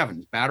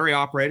 24/7, battery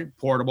operated,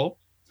 portable.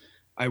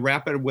 I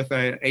wrap it with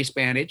an ACE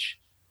bandage,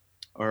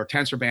 or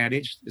tensor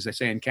bandage, as they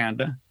say in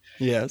Canada.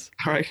 Yes.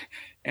 All right.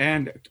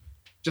 And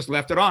just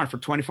left it on for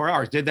 24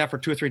 hours. Did that for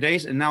 2 or 3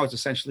 days, and now it's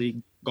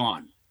essentially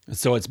gone.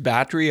 So it's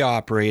battery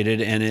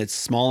operated, and it's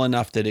small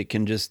enough that it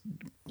can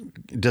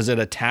does it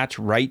attach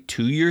right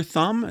to your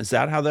thumb? Is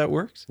that how that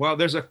works? Well,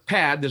 there's a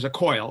pad, there's a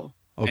coil.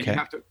 Okay.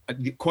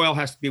 And the coil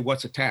has to be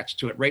what's attached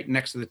to it right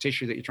next to the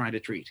tissue that you're trying to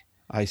treat.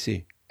 I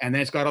see. And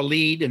then it's got a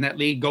lead, and that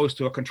lead goes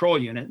to a control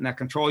unit, and that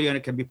control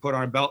unit can be put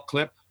on a belt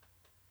clip,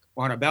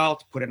 on a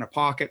belt, put it in a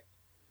pocket,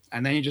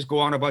 and then you just go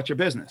on about your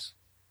business.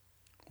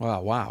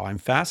 Wow. I'm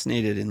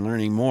fascinated in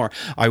learning more.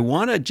 I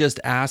want to just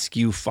ask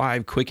you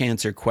 5 quick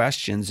answer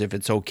questions, if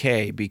it's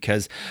okay,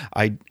 because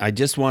I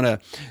just want to,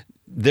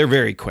 they're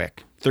very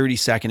quick.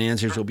 30-second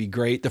answers will be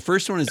great. The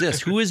first one is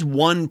this: who is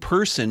one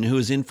person who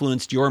has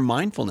influenced your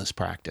mindfulness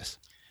practice?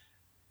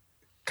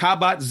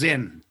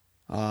 Kabat-Zinn.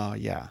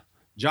 Yeah.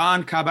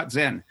 Jon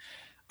Kabat-Zinn.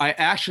 I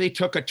actually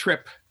took a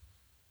trip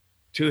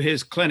to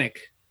his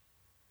clinic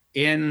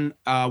in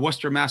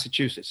Worcester,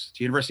 Massachusetts,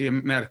 to University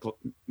of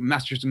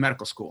Massachusetts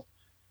Medical School.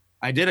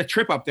 I did a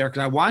trip up there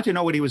because I wanted to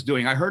know what he was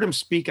doing. I heard him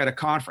speak at a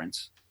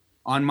conference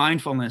on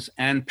mindfulness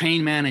and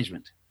pain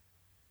management.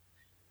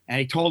 And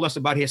he told us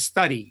about his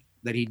study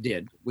that he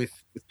did with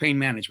pain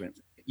management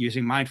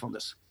using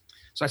mindfulness.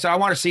 So I said, I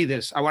want to see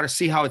this. I want to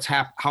see how it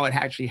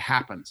actually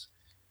happens.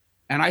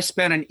 And I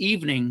spent an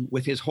evening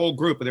with his whole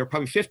group. There were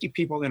probably 50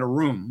 people in a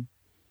room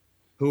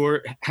who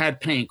had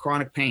pain,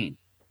 chronic pain.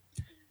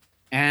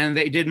 And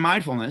they did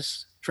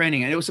mindfulness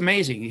training, and it was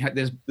amazing.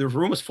 The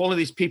room was full of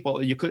these people,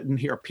 and you couldn't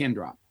hear a pin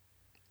drop.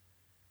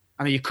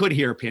 I mean, you could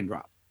hear a pin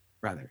drop,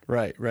 rather.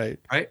 Right.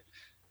 And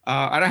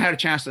I had a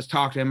chance to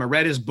talk to him. I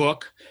read his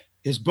book.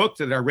 His book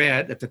that I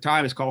read at the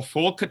time is called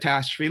Full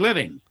Catastrophe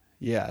Living.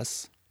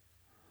 Yes.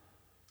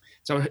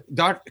 So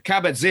Dr.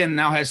 Kabat-Zinn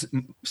now has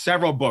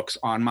several books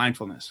on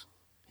mindfulness.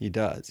 He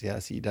does.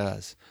 Yes, he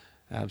does.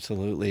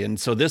 Absolutely. And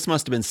so this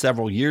must have been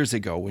several years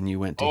ago when you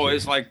went to it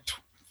was like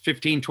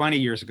 15, 20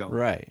 years ago.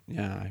 Right.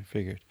 Yeah, I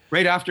figured.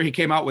 Right after he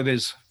came out with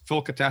his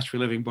Full Catastrophe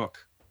Living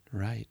book.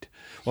 Right.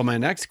 Well, my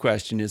next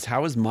question is,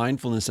 how has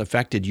mindfulness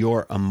affected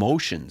your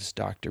emotions,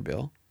 Dr.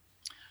 Bill?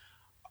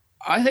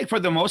 I think for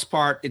the most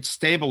part, it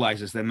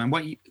stabilizes them. And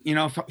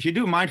if you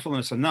do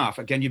mindfulness enough,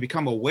 again, you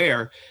become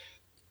aware.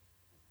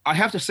 I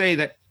have to say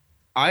that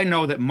I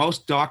know that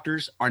most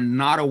doctors are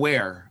not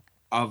aware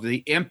of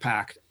the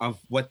impact of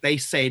what they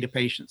say to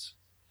patients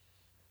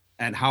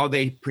and how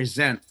they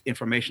present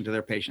information to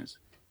their patients.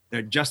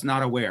 They're just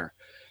not aware.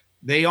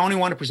 They only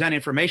want to present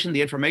information.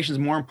 The information is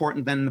more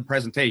important than the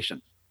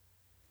presentation.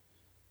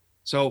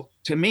 So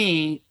to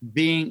me,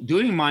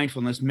 doing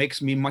mindfulness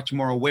makes me much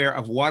more aware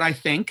of what I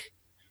think,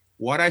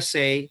 what I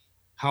say,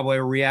 how I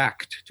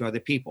react to other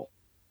people.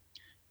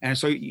 And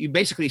so you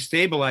basically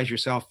stabilize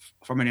yourself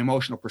from an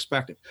emotional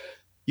perspective.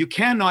 You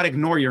cannot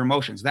ignore your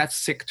emotions. That's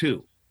sick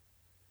too.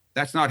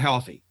 That's not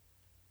healthy.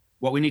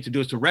 What we need to do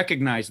is to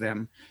recognize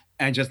them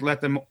and just let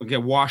them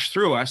get washed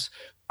through us,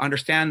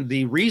 understand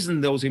the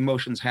reason those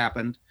emotions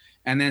happened,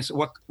 and then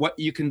what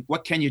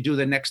can you do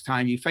the next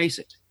time you face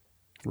it?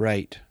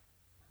 Right.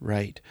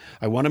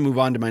 I want to move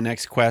on to my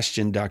next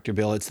question, Dr.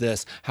 Bill. It's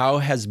this: how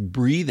has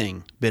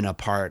breathing been a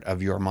part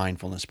of your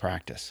mindfulness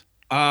practice?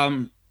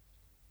 To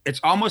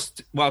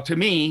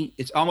me,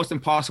 it's almost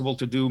impossible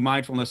to do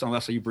mindfulness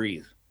unless you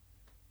breathe.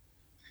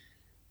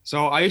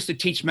 So I used to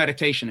teach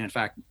meditation, in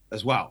fact,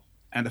 as well.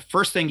 And the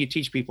first thing you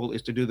teach people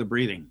is to do the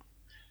breathing.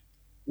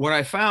 What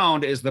I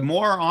found is the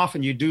more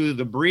often you do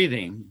the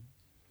breathing,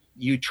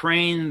 you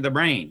train the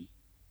brain.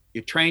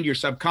 You train your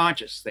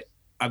subconscious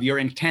of your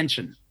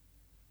intention.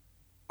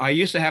 I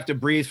used to have to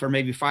breathe for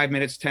maybe 5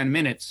 minutes, 10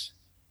 minutes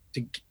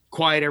to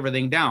quiet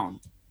everything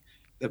down.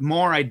 The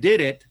more I did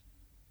it,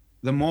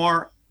 the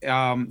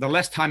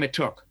less time it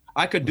took.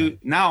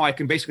 Now I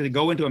can basically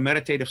go into a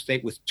meditative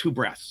state with 2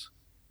 breaths.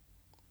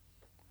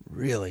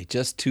 Really?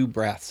 Just 2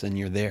 breaths and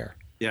you're there?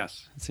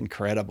 Yes. It's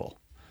incredible.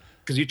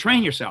 Because you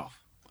train yourself.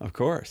 Of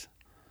course.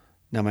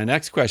 Now, my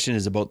next question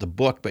is about the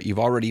book, but you've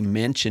already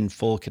mentioned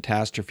Full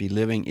Catastrophe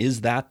Living.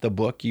 Is that the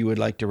book you would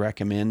like to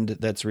recommend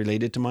that's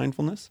related to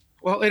mindfulness?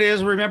 Well, it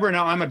is. Remember,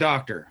 now I'm a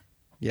doctor.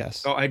 Yes.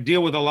 So I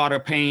deal with a lot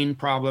of pain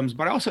problems,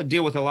 but I also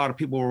deal with a lot of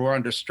people who are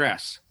under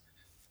stress.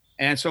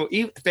 And so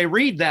if they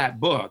read that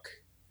book,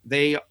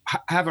 they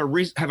have a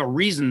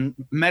reason,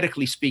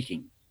 medically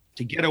speaking,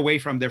 to get away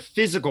from their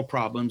physical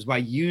problems by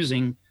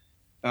using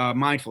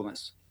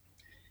mindfulness.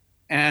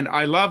 And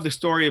I love the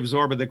story of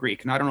Zorba the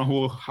Greek. And I don't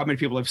know how many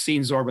people have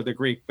seen Zorba the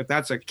Greek, but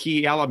that's a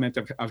key element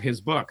of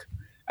his book.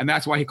 And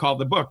that's why he called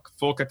the book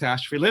Full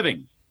Catastrophe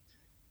Living.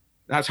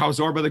 That's how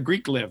Zorba the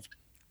Greek lived.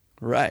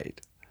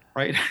 Right.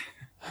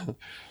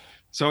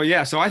 So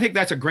I think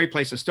that's a great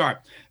place to start.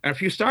 And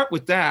if you start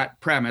with that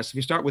premise, if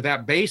you start with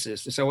that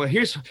basis, so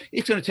it's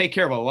going to take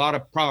care of a lot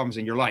of problems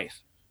in your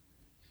life.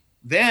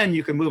 Then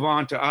you can move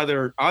on to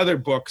other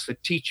books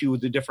that teach you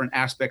the different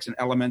aspects and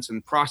elements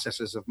and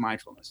processes of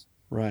mindfulness.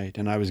 Right.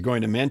 And I was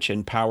going to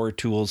mention Power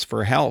Tools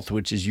for Health,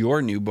 which is your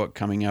new book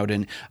coming out.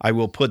 And I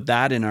will put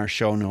that in our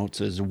show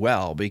notes as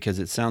well, because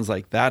it sounds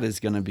like that is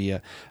going to be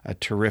a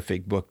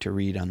terrific book to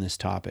read on this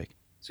topic.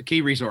 It's a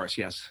key resource,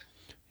 yes.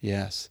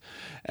 Yes.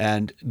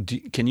 And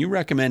can you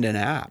recommend an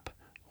app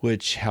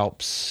which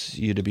helps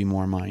you to be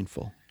more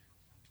mindful?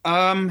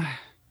 I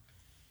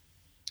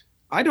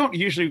don't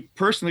usually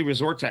personally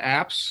resort to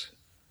apps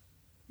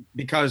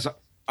because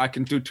I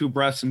can do 2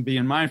 breaths and be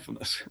in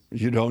mindfulness.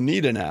 You don't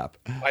need an app.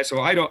 So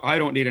I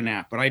don't need an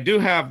app, but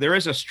there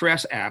is a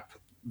stress app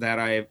that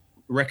I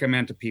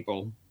recommend to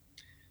people.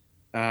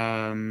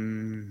 Let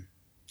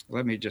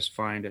me just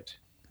find it.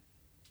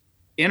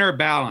 Inner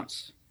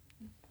Balance.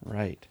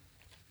 Right.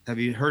 Have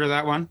you heard of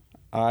that one?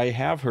 I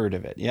have heard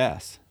of it,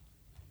 yes.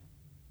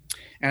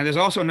 And there's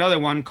also another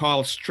one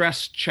called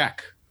Stress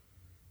Check.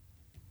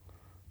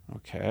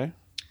 Okay.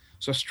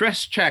 So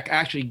Stress Check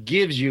actually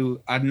gives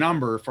you a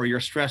number for your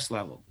stress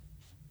level.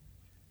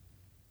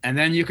 And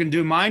then you can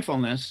do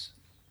mindfulness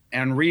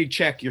and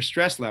recheck your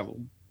stress level.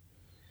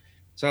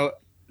 So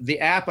the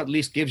app at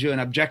least gives you an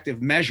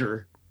objective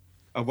measure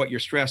of what your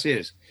stress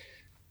is.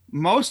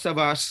 Most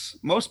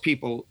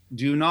people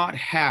do not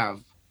have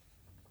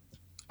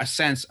a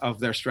sense of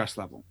their stress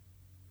level.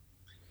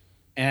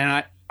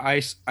 And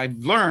I've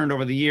learned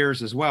over the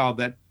years as well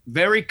that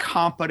very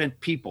competent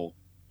people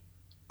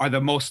are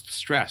the most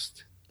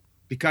stressed.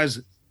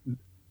 because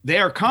they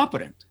are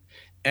competent.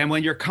 And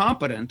when you're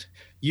competent,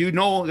 you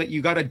know that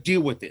you got to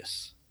deal with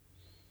this,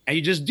 and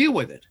you just deal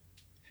with it.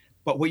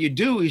 But what you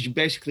do is you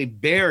basically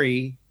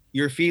bury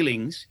your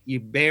feelings,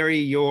 you bury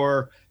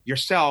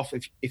yourself,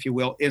 if you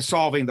will, in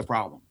solving the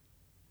problem.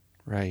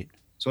 Right.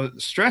 So the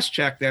stress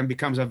check then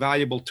becomes a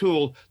valuable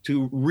tool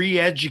to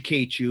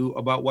re-educate you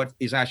about what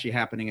is actually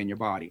happening in your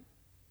body.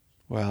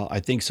 Well, I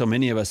think so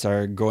many of us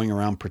are going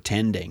around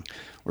pretending.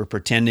 We're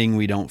pretending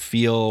we don't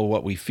feel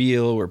what we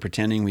feel. We're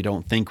pretending we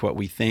don't think what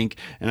we think.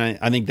 And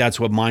I think that's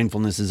what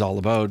mindfulness is all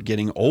about,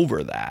 getting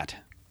over that.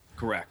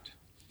 Correct.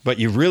 But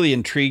you've really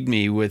intrigued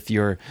me with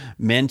your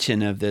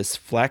mention of this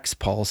flex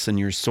pulse and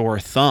your sore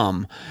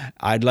thumb.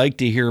 I'd like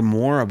to hear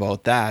more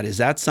about that. Is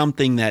that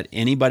something that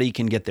anybody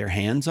can get their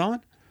hands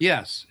on?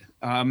 Yes.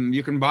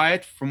 You can buy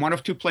it from one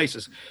of two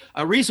places.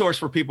 A resource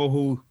for people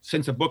who,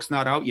 since the book's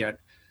not out yet,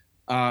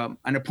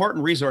 an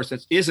important resource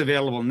that is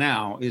available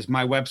now is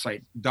my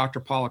website,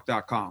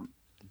 drpollock.com,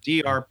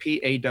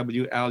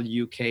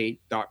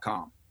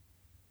 drpawluk.com.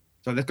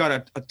 So they've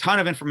got a ton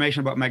of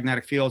information about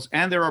magnetic fields,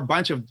 and there are a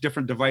bunch of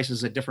different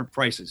devices at different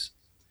prices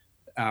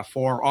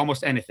for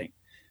almost anything.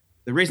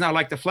 The reason I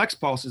like the Flex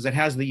Pulse is it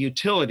has the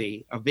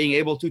utility of being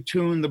able to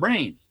tune the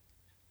brain.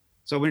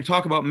 So when you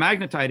talk about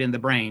magnetite in the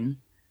brain,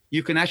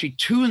 you can actually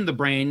tune the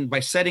brain by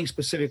setting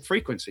specific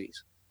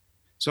frequencies.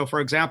 So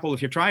for example,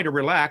 if you're trying to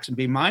relax and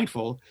be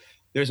mindful,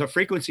 there's a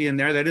frequency in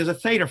there that is a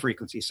theta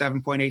frequency,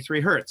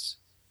 7.83 hertz.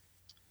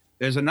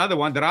 There's another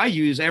one that I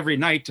use every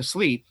night to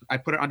sleep. I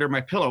put it under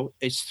my pillow.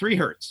 It's 3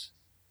 hertz.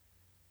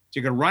 So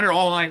you can run it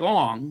all night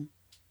long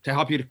to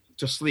help you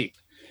to sleep.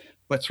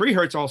 But 3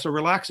 hertz also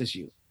relaxes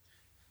you.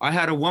 I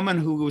had a woman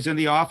who was in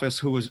the office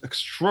who was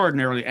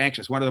extraordinarily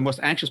anxious, one of the most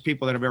anxious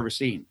people that I've ever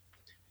seen.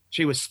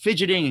 She was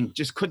fidgeting and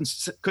just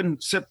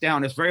couldn't sit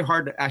down. It's very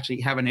hard to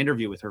actually have an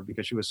interview with her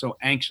because she was so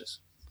anxious.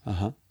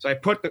 Uh-huh. So I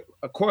put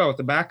a coil at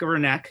the back of her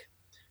neck,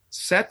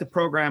 set the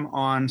program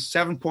on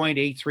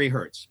 7.83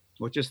 hertz,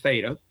 which is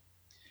theta.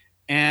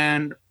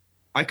 And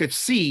I could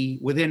see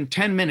within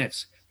 10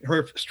 minutes,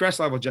 her stress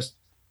level just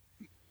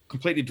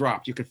completely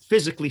dropped. You could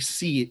physically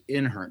see it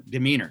in her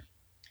demeanor.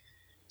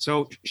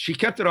 So she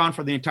kept it on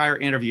for the entire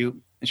interview,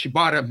 and she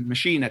bought a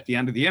machine at the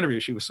end of the interview.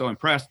 She was so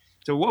impressed.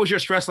 So what was your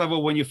stress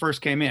level when you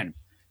first came in?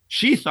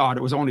 She thought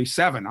it was only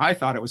 7. I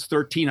thought it was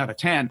 13 out of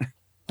 10.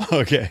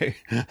 Okay.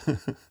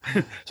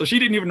 So she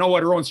didn't even know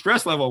what her own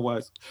stress level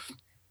was.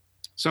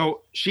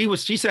 So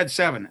she said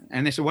 7.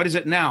 And they said, what is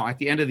it now? At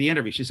the end of the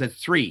interview, she said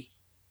 3.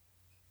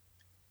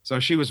 So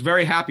she was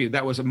very happy.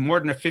 That was more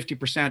than a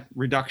 50%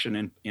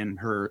 reduction in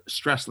her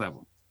stress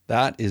level.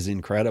 That is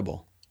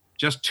incredible.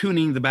 Just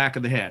tuning the back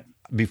of the head.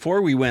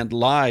 Before we went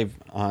live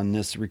on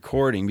this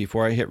recording,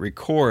 before I hit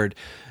record,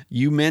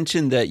 you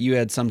mentioned that you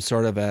had some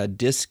sort of a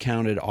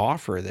discounted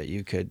offer that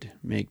you could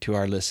make to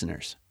our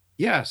listeners.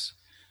 Yes.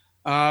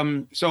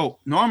 So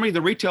normally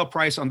the retail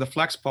price on the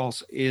Flex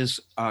Pulse is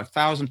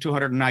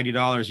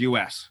 $1,290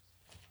 US.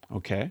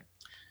 Okay.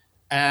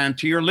 And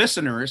to your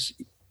listeners,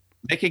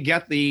 they could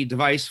get the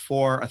device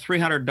for a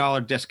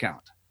 $300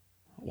 discount.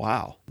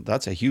 Wow.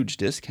 That's a huge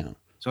discount.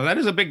 So that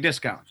is a big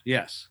discount.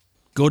 Yes.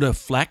 Go to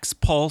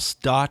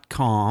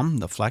flexpulse.com,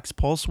 the Flex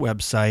Pulse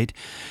website,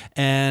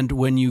 and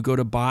when you go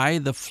to buy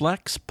the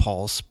Flex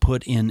Pulse,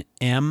 put in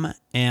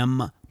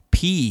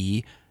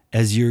MMP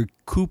as your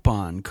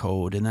coupon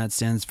code, and that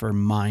stands for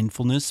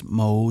Mindfulness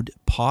Mode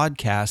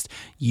Podcast.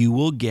 You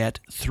will get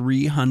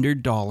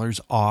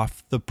 $300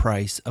 off the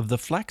price of the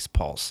Flex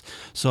Pulse.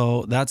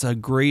 So that's a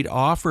great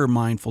offer,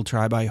 Mindful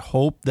Tribe. I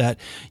hope that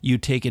you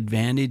take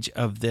advantage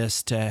of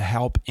this to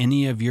help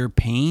any of your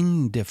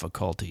pain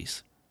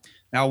difficulties.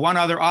 Now, one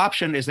other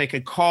option is they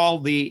could call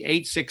the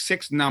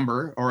 866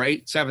 number or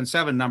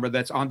 877 number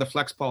that's on the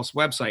Flex Pulse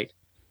website.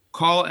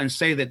 Call and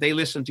say that they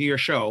listened to your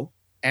show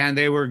and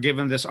they were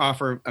given this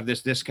offer of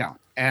this discount.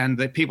 And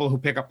the people who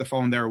pick up the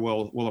phone there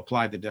will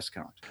apply the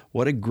discount.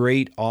 What a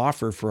great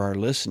offer for our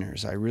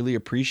listeners. I really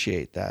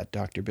appreciate that,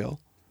 Dr. Bill.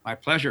 My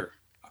pleasure.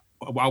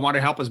 I want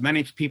to help as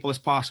many people as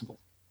possible.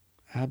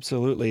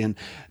 Absolutely. And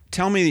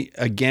tell me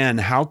again,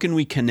 how can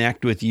we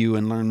connect with you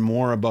and learn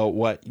more about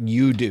what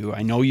you do?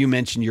 I know you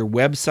mentioned your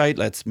website.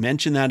 Let's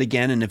mention that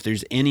again. And if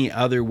there's any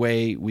other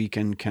way we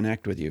can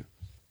connect with you.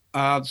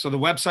 So the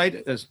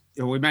website is,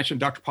 we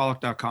mentioned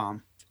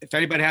drpollock.com. If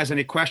anybody has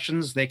any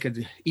questions, they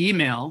could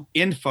email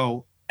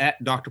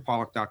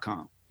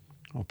info@drpollock.com.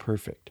 Oh,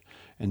 perfect.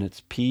 And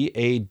it's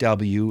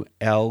PAWLUK.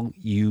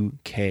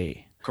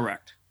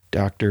 Correct.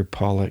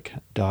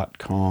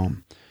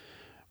 drpollock.com.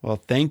 Well,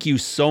 thank you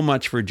so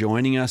much for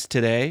joining us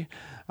today.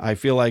 I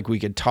feel like we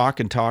could talk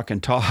and talk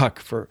and talk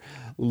for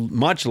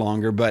much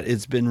longer, but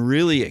it's been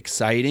really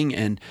exciting.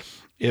 And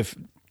if,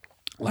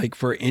 like,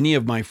 for any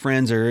of my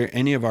friends or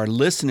any of our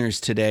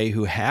listeners today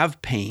who have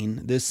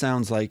pain, this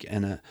sounds like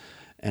an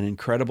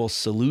incredible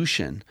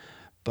solution.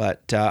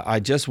 But I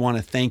just want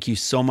to thank you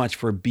so much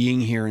for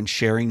being here and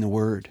sharing the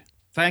word.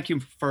 Thank you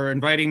for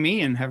inviting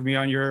me and having me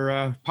on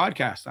your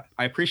podcast.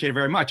 I appreciate it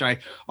very much. I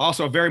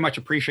also very much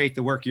appreciate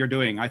the work you're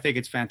doing. I think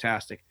it's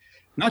fantastic.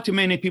 Not too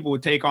many people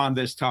would take on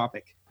this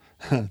topic.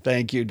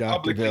 Thank you,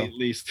 Dr. Publicly, Bill. at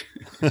least.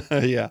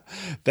 Yeah.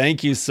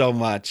 Thank you so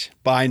much.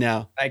 Bye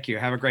now. Thank you.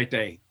 Have a great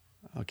day.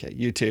 Okay,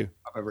 you too.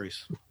 Bye,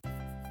 Bruce.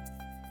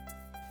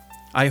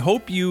 I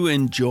hope you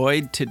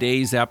enjoyed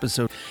today's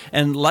episode.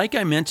 And like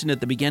I mentioned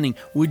at the beginning,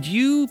 would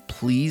you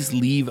please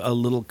leave a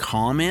little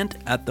comment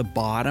at the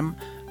bottom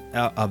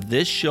of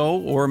this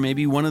show, or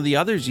maybe one of the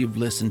others you've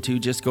listened to?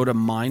 Just go to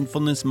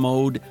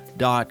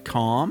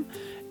mindfulnessmode.com,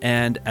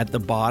 and at the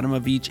bottom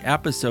of each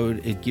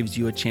episode, it gives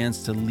you a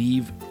chance to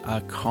leave a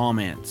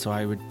comment. So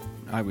I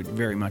would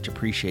very much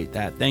appreciate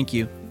that. Thank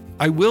you.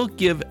 I will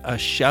give a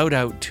shout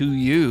out to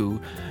you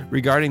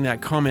regarding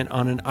that comment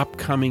on an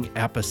upcoming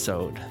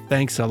episode.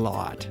 Thanks a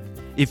lot.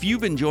 If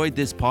you've enjoyed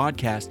this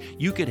podcast,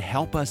 you could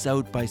help us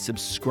out by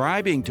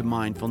subscribing to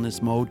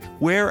Mindfulness Mode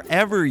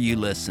wherever you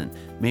listen.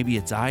 Maybe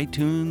it's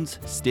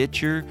iTunes,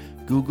 Stitcher,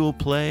 Google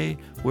Play,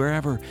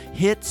 wherever.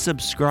 Hit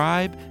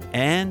subscribe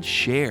and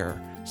share.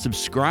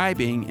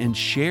 Subscribing and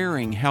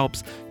sharing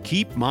helps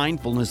keep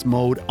Mindfulness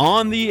Mode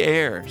on the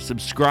air.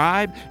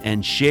 Subscribe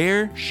and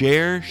share.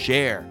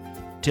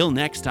 Till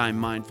next time,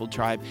 Mindful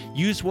Tribe,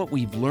 use what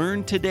we've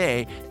learned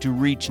today to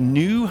reach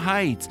new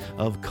heights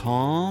of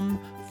calm,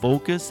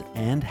 focus,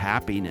 and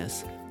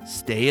happiness.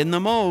 Stay in the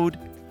mode.